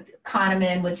 you know,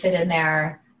 Kahneman would sit in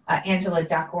there, Angela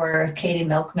Duckworth, Katie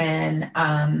Milkman,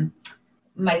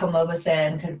 Michael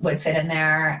Mauboussin would fit in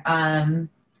there.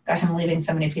 Gosh, I'm leaving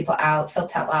so many people out. Phil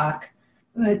Tetlock,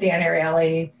 Dan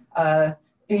Ariely.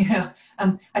 you know,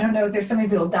 I don't know if there's so many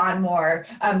people, Don Moore.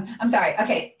 I'm sorry.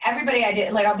 Okay. Everybody I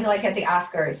did, like, I'll be like at the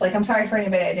Oscars. Like, I'm sorry for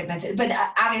anybody I didn't mention, but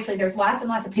obviously there's lots and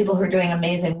lots of people who are doing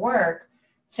amazing work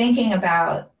thinking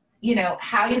about,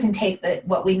 how you can take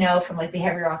what we know from like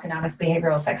behavioral economics,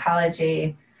 behavioral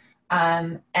psychology,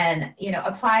 and,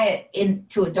 apply it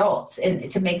into adults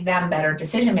and to make them better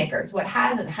decision makers. What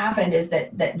hasn't happened is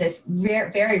that this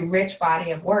very rich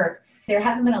body of work, there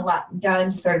hasn't been a lot done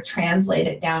to sort of translate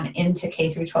it down into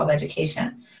K through 12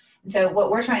 education. And so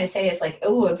what we're trying to say is like,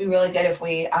 oh, it'd be really good if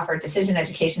we offer decision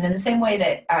education in the same way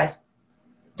that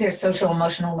there's social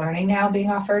emotional learning now being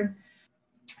offered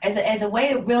as a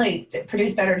way to really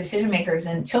produce better decision makers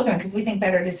in children, because we think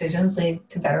better decisions lead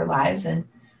to better lives and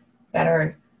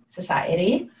better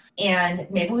society. And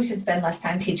maybe we should spend less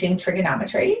time teaching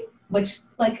trigonometry, which,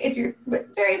 like, if you're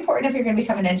very important if you're going to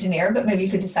become an engineer, but maybe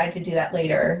you could decide to do that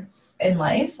later in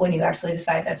life when you actually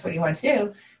decide that's what you want to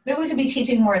do. Maybe we could be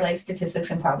teaching more like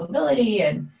statistics and probability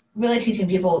and really teaching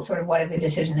people sort of what a good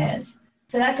decision is.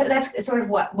 So that's sort of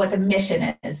what the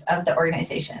mission is of the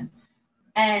organization.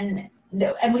 And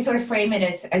we sort of frame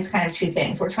it as kind of two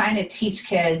things. We're trying to teach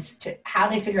kids how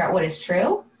they figure out what is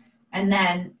true, and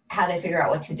then how they figure out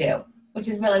what to do, which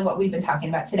is really what we've been talking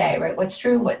about today, right? What's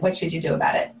true? What should you do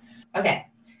about it? Okay.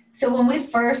 So when we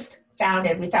first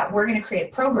founded, we thought we're going to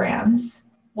create programs.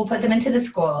 We'll put them into the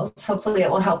schools. Hopefully it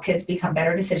will help kids become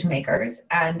better decision makers.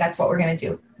 And that's what we're going to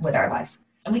do with our lives.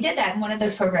 And we did that. And one of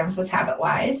those programs was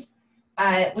HabitWise,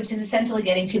 which is essentially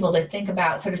getting people to think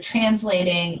about sort of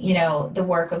translating, the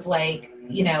work of like,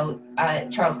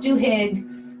 Charles Duhigg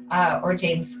or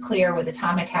James Clear with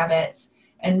Atomic Habits,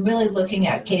 and really looking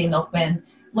at Katie Milkman,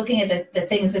 looking at the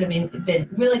things that have been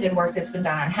really good work that's been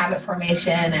done on habit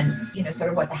formation and, sort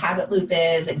of what the habit loop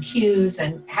is and cues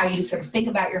and how you sort of think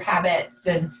about your habits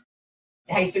and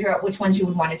how you figure out which ones you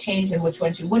would want to change and which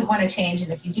ones you wouldn't want to change.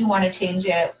 And if you do want to change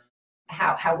it,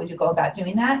 how would you go about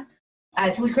doing that?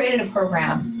 So we created a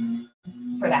program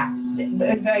for that.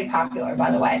 It was very popular, by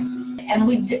the way. And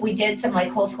we did some like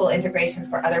whole school integrations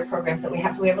for other programs that we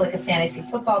have. So we have like a fantasy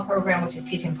football program, which is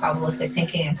teaching probabilistic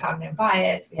thinking and cognitive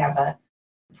bias. We have a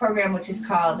program which is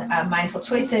called Mindful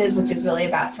Choices, which is really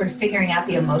about sort of figuring out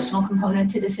the emotional component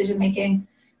to decision making.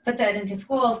 Put that into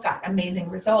schools, got amazing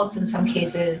results in some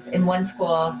cases. In one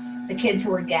school, the kids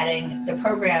who were getting the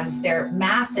programs, their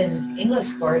math and English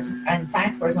scores and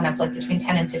science scores went up like between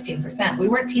 10 and 15%. We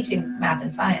weren't teaching math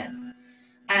and science.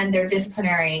 And their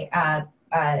disciplinary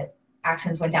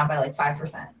actions went down by like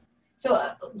 5%.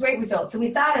 So great results. So we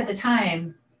thought at the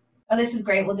time, oh, this is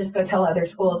great. We'll just go tell other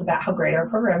schools about how great our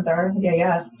programs are. Yeah,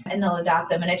 yes. And they'll adopt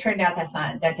them. And it turned out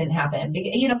that didn't happen.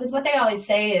 Because what they always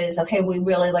say is, okay, we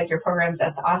really like your programs.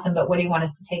 That's awesome. But what do you want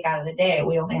us to take out of the day?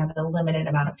 We only have a limited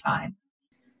amount of time.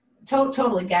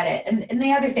 Totally get it. And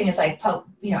the other thing is like,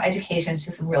 education is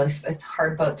just it's a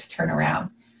hard boat to turn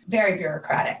around. Very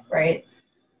bureaucratic, right?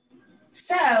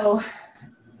 So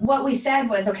what we said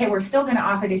was, okay, we're still going to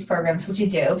offer these programs, which you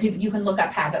do. You can look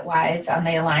up HabitWise on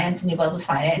the Alliance and you'll be able to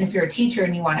find it. And if you're a teacher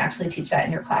and you want to actually teach that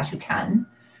in your class, you can.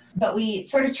 But we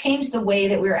sort of changed the way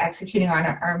that we were executing on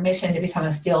our mission to become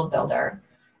a field builder.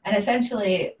 And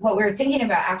essentially what we were thinking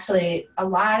about actually a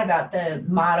lot about the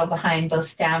model behind both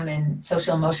STEM and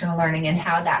social emotional learning and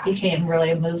how that became really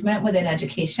a movement within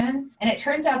education. And it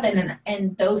turns out that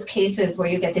in those cases where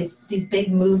you get these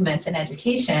big movements in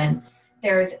education,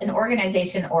 there's an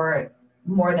organization or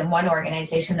more than one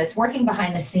organization that's working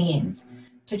behind the scenes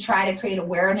to try to create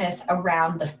awareness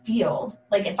around the field.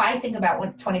 Like if I think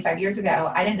about 25 years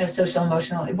ago, I didn't know social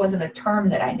emotional, it wasn't a term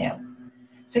that I knew.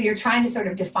 So you're trying to sort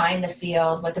of define the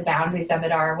field, what the boundaries of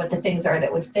it are, what the things are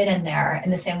that would fit in there in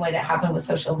the same way that happened with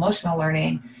social emotional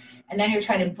learning. And then you're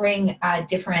trying to bring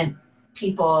different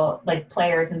people like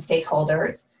players and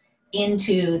stakeholders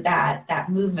into that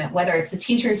movement, whether it's the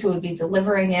teachers who would be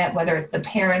delivering it, whether it's the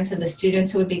parents of the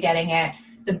students who would be getting it,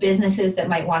 the businesses that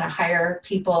might want to hire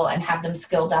people and have them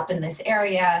skilled up in this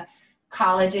area,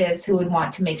 colleges who would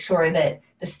want to make sure that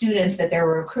the students that they're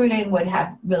recruiting would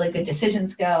have really good decision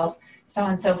skills, so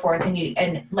on and so forth,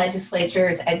 and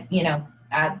legislatures and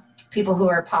people who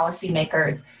are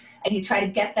policymakers, and you try to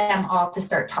get them all to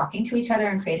start talking to each other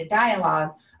and create a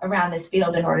dialogue around this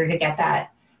field in order to get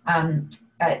that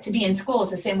to be in schools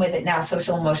the same way that now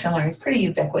social emotional learning is pretty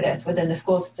ubiquitous within the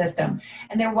school system.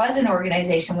 And there was an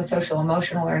organization with social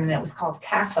emotional learning that was called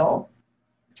CASTLE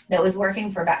that was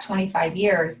working for about 25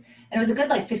 years. And it was a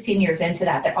good 15 years into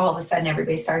that all of a sudden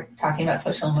everybody started talking about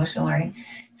social emotional learning.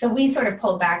 So we sort of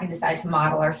pulled back and decided to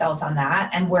model ourselves on that.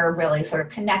 And we're really sort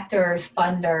of connectors,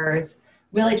 funders,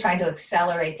 really trying to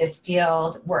accelerate this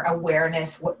field. We're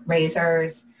awareness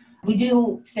raisers. We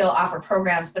do still offer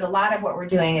programs, but a lot of what we're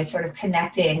doing is sort of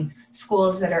connecting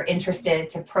schools that are interested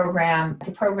to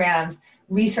programs,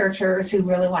 researchers who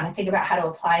really want to think about how to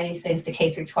apply these things to K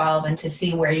through 12 and to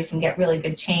see where you can get really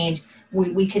good change.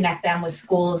 We connect them with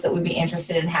schools that would be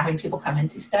interested in having people come and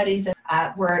do studies.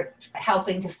 We're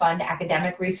helping to fund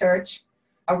academic research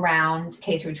around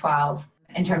K through 12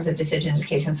 in terms of decision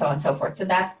education, so on and so forth. So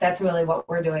that's really what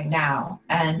we're doing now,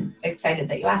 and excited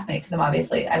that you asked me, because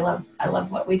I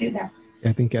love what we do there.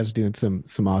 I think you guys are doing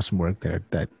some awesome work there.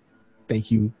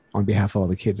 Thank you on behalf of all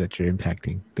the kids that you're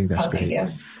impacting. I think that's great.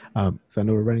 Thank you. So I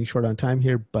know we're running short on time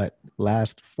here, but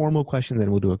last formal question,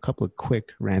 then we'll do a couple of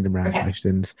quick random round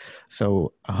questions.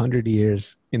 So 100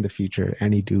 years in the future,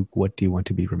 Annie Duke, what do you want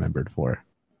to be remembered for?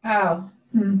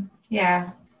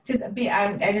 Yeah.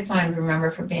 I just want to remember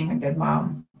for being a good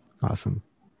mom. Awesome.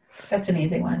 That's an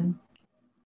easy one.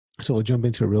 So we'll jump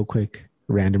into a real quick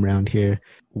random round here.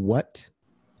 What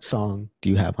song do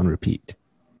you have on repeat?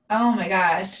 Oh my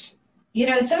gosh.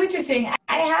 It's so interesting.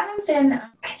 I haven't been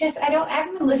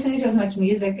listening to as much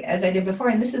music as I did before,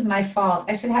 and this is my fault.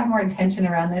 I should have more intention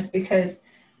around this, because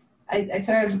I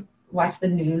sort of watch the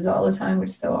news all the time, which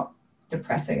is so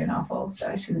depressing and awful, so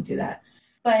I shouldn't do that.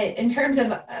 But in terms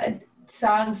of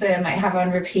songs that I might have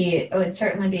on repeat, it would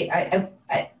certainly be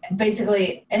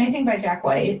basically anything by Jack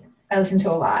White. I listen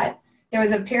to a lot. There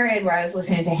was a period where I was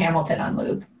listening to Hamilton on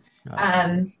loop.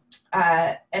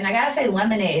 And I gotta say,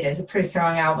 Lemonade is a pretty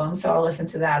strong album, so I'll listen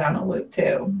to that on a loop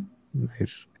too.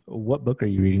 Nice. What book are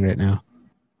you reading right now?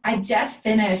 I just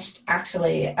finished,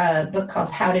 actually, a book called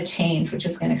How to Change, which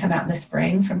is going to come out in the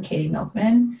spring, from Katie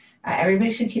Milkman.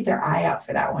 Everybody should keep their eye out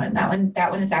for that one.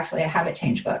 That one is actually a habit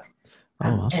change book.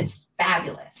 Awesome. And it's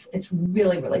fabulous. It's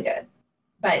really, really good.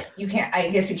 But I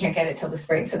guess you can't get it till the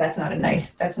spring, so that's not a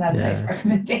nice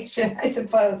recommendation, I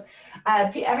suppose.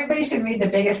 Everybody should read The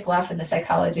Biggest Bluff and the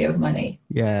Psychology of Money.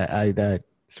 Yeah, I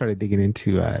started digging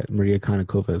into Maria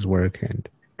Konikova's work and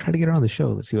try to get her on the show.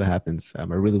 Let's see what happens. I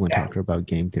really want to talk to her about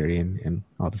game theory and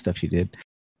all the stuff she did.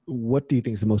 What do you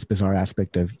think is the most bizarre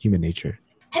aspect of human nature?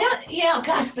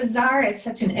 Bizarre is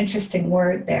such an interesting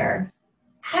word there.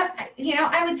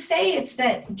 I would say it's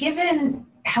that, given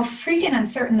how freaking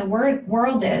uncertain the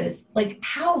world is, like,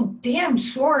 how damn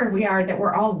sure we are that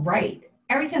we're all right.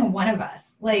 Every single one of us.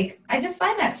 Like, I just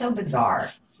find that so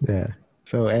bizarre. Yeah.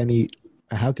 So, Annie,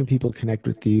 how can people connect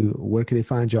with you? Where can they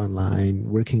find you online?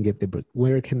 Where can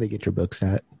they get your books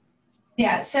at?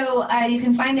 Yeah. So you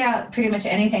can find out pretty much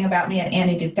anything about me at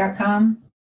annieduke.com.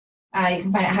 You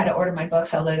can find out how to order my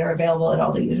books, although they're available at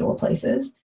all the usual places.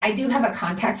 I do have a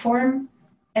contact form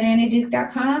at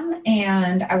annieduke.com,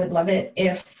 and I would love it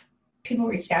if people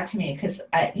reached out to me, because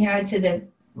I'd say the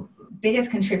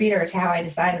biggest contributor to how I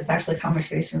decide was actually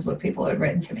conversations with people who had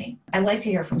written to me. I like to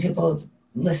hear from people who've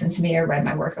listened to me or read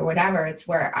my work or whatever. It's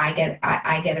where I get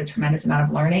a tremendous amount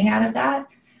of learning out of that.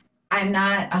 I'm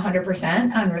not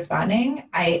 100% on responding.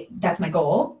 That's my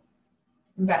goal.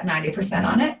 I'm about 90%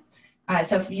 on it.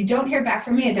 So if you don't hear back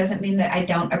from me, it doesn't mean that I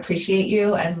don't appreciate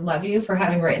you and love you for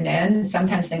having written in.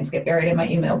 Sometimes things get buried in my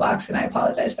email box, and I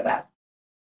apologize for that.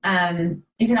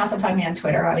 You can also find me on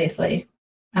Twitter, obviously,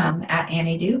 at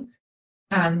Annie Duke.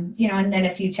 And then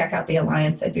if you check out the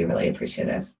Alliance, I'd be really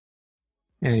appreciative.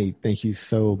 Annie, thank you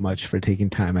so much for taking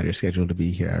time out of your schedule to be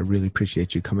here. I really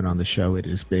appreciate you coming on the show. It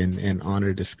has been an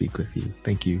honor to speak with you.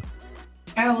 Thank you.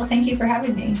 Oh, well, thank you for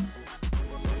having me.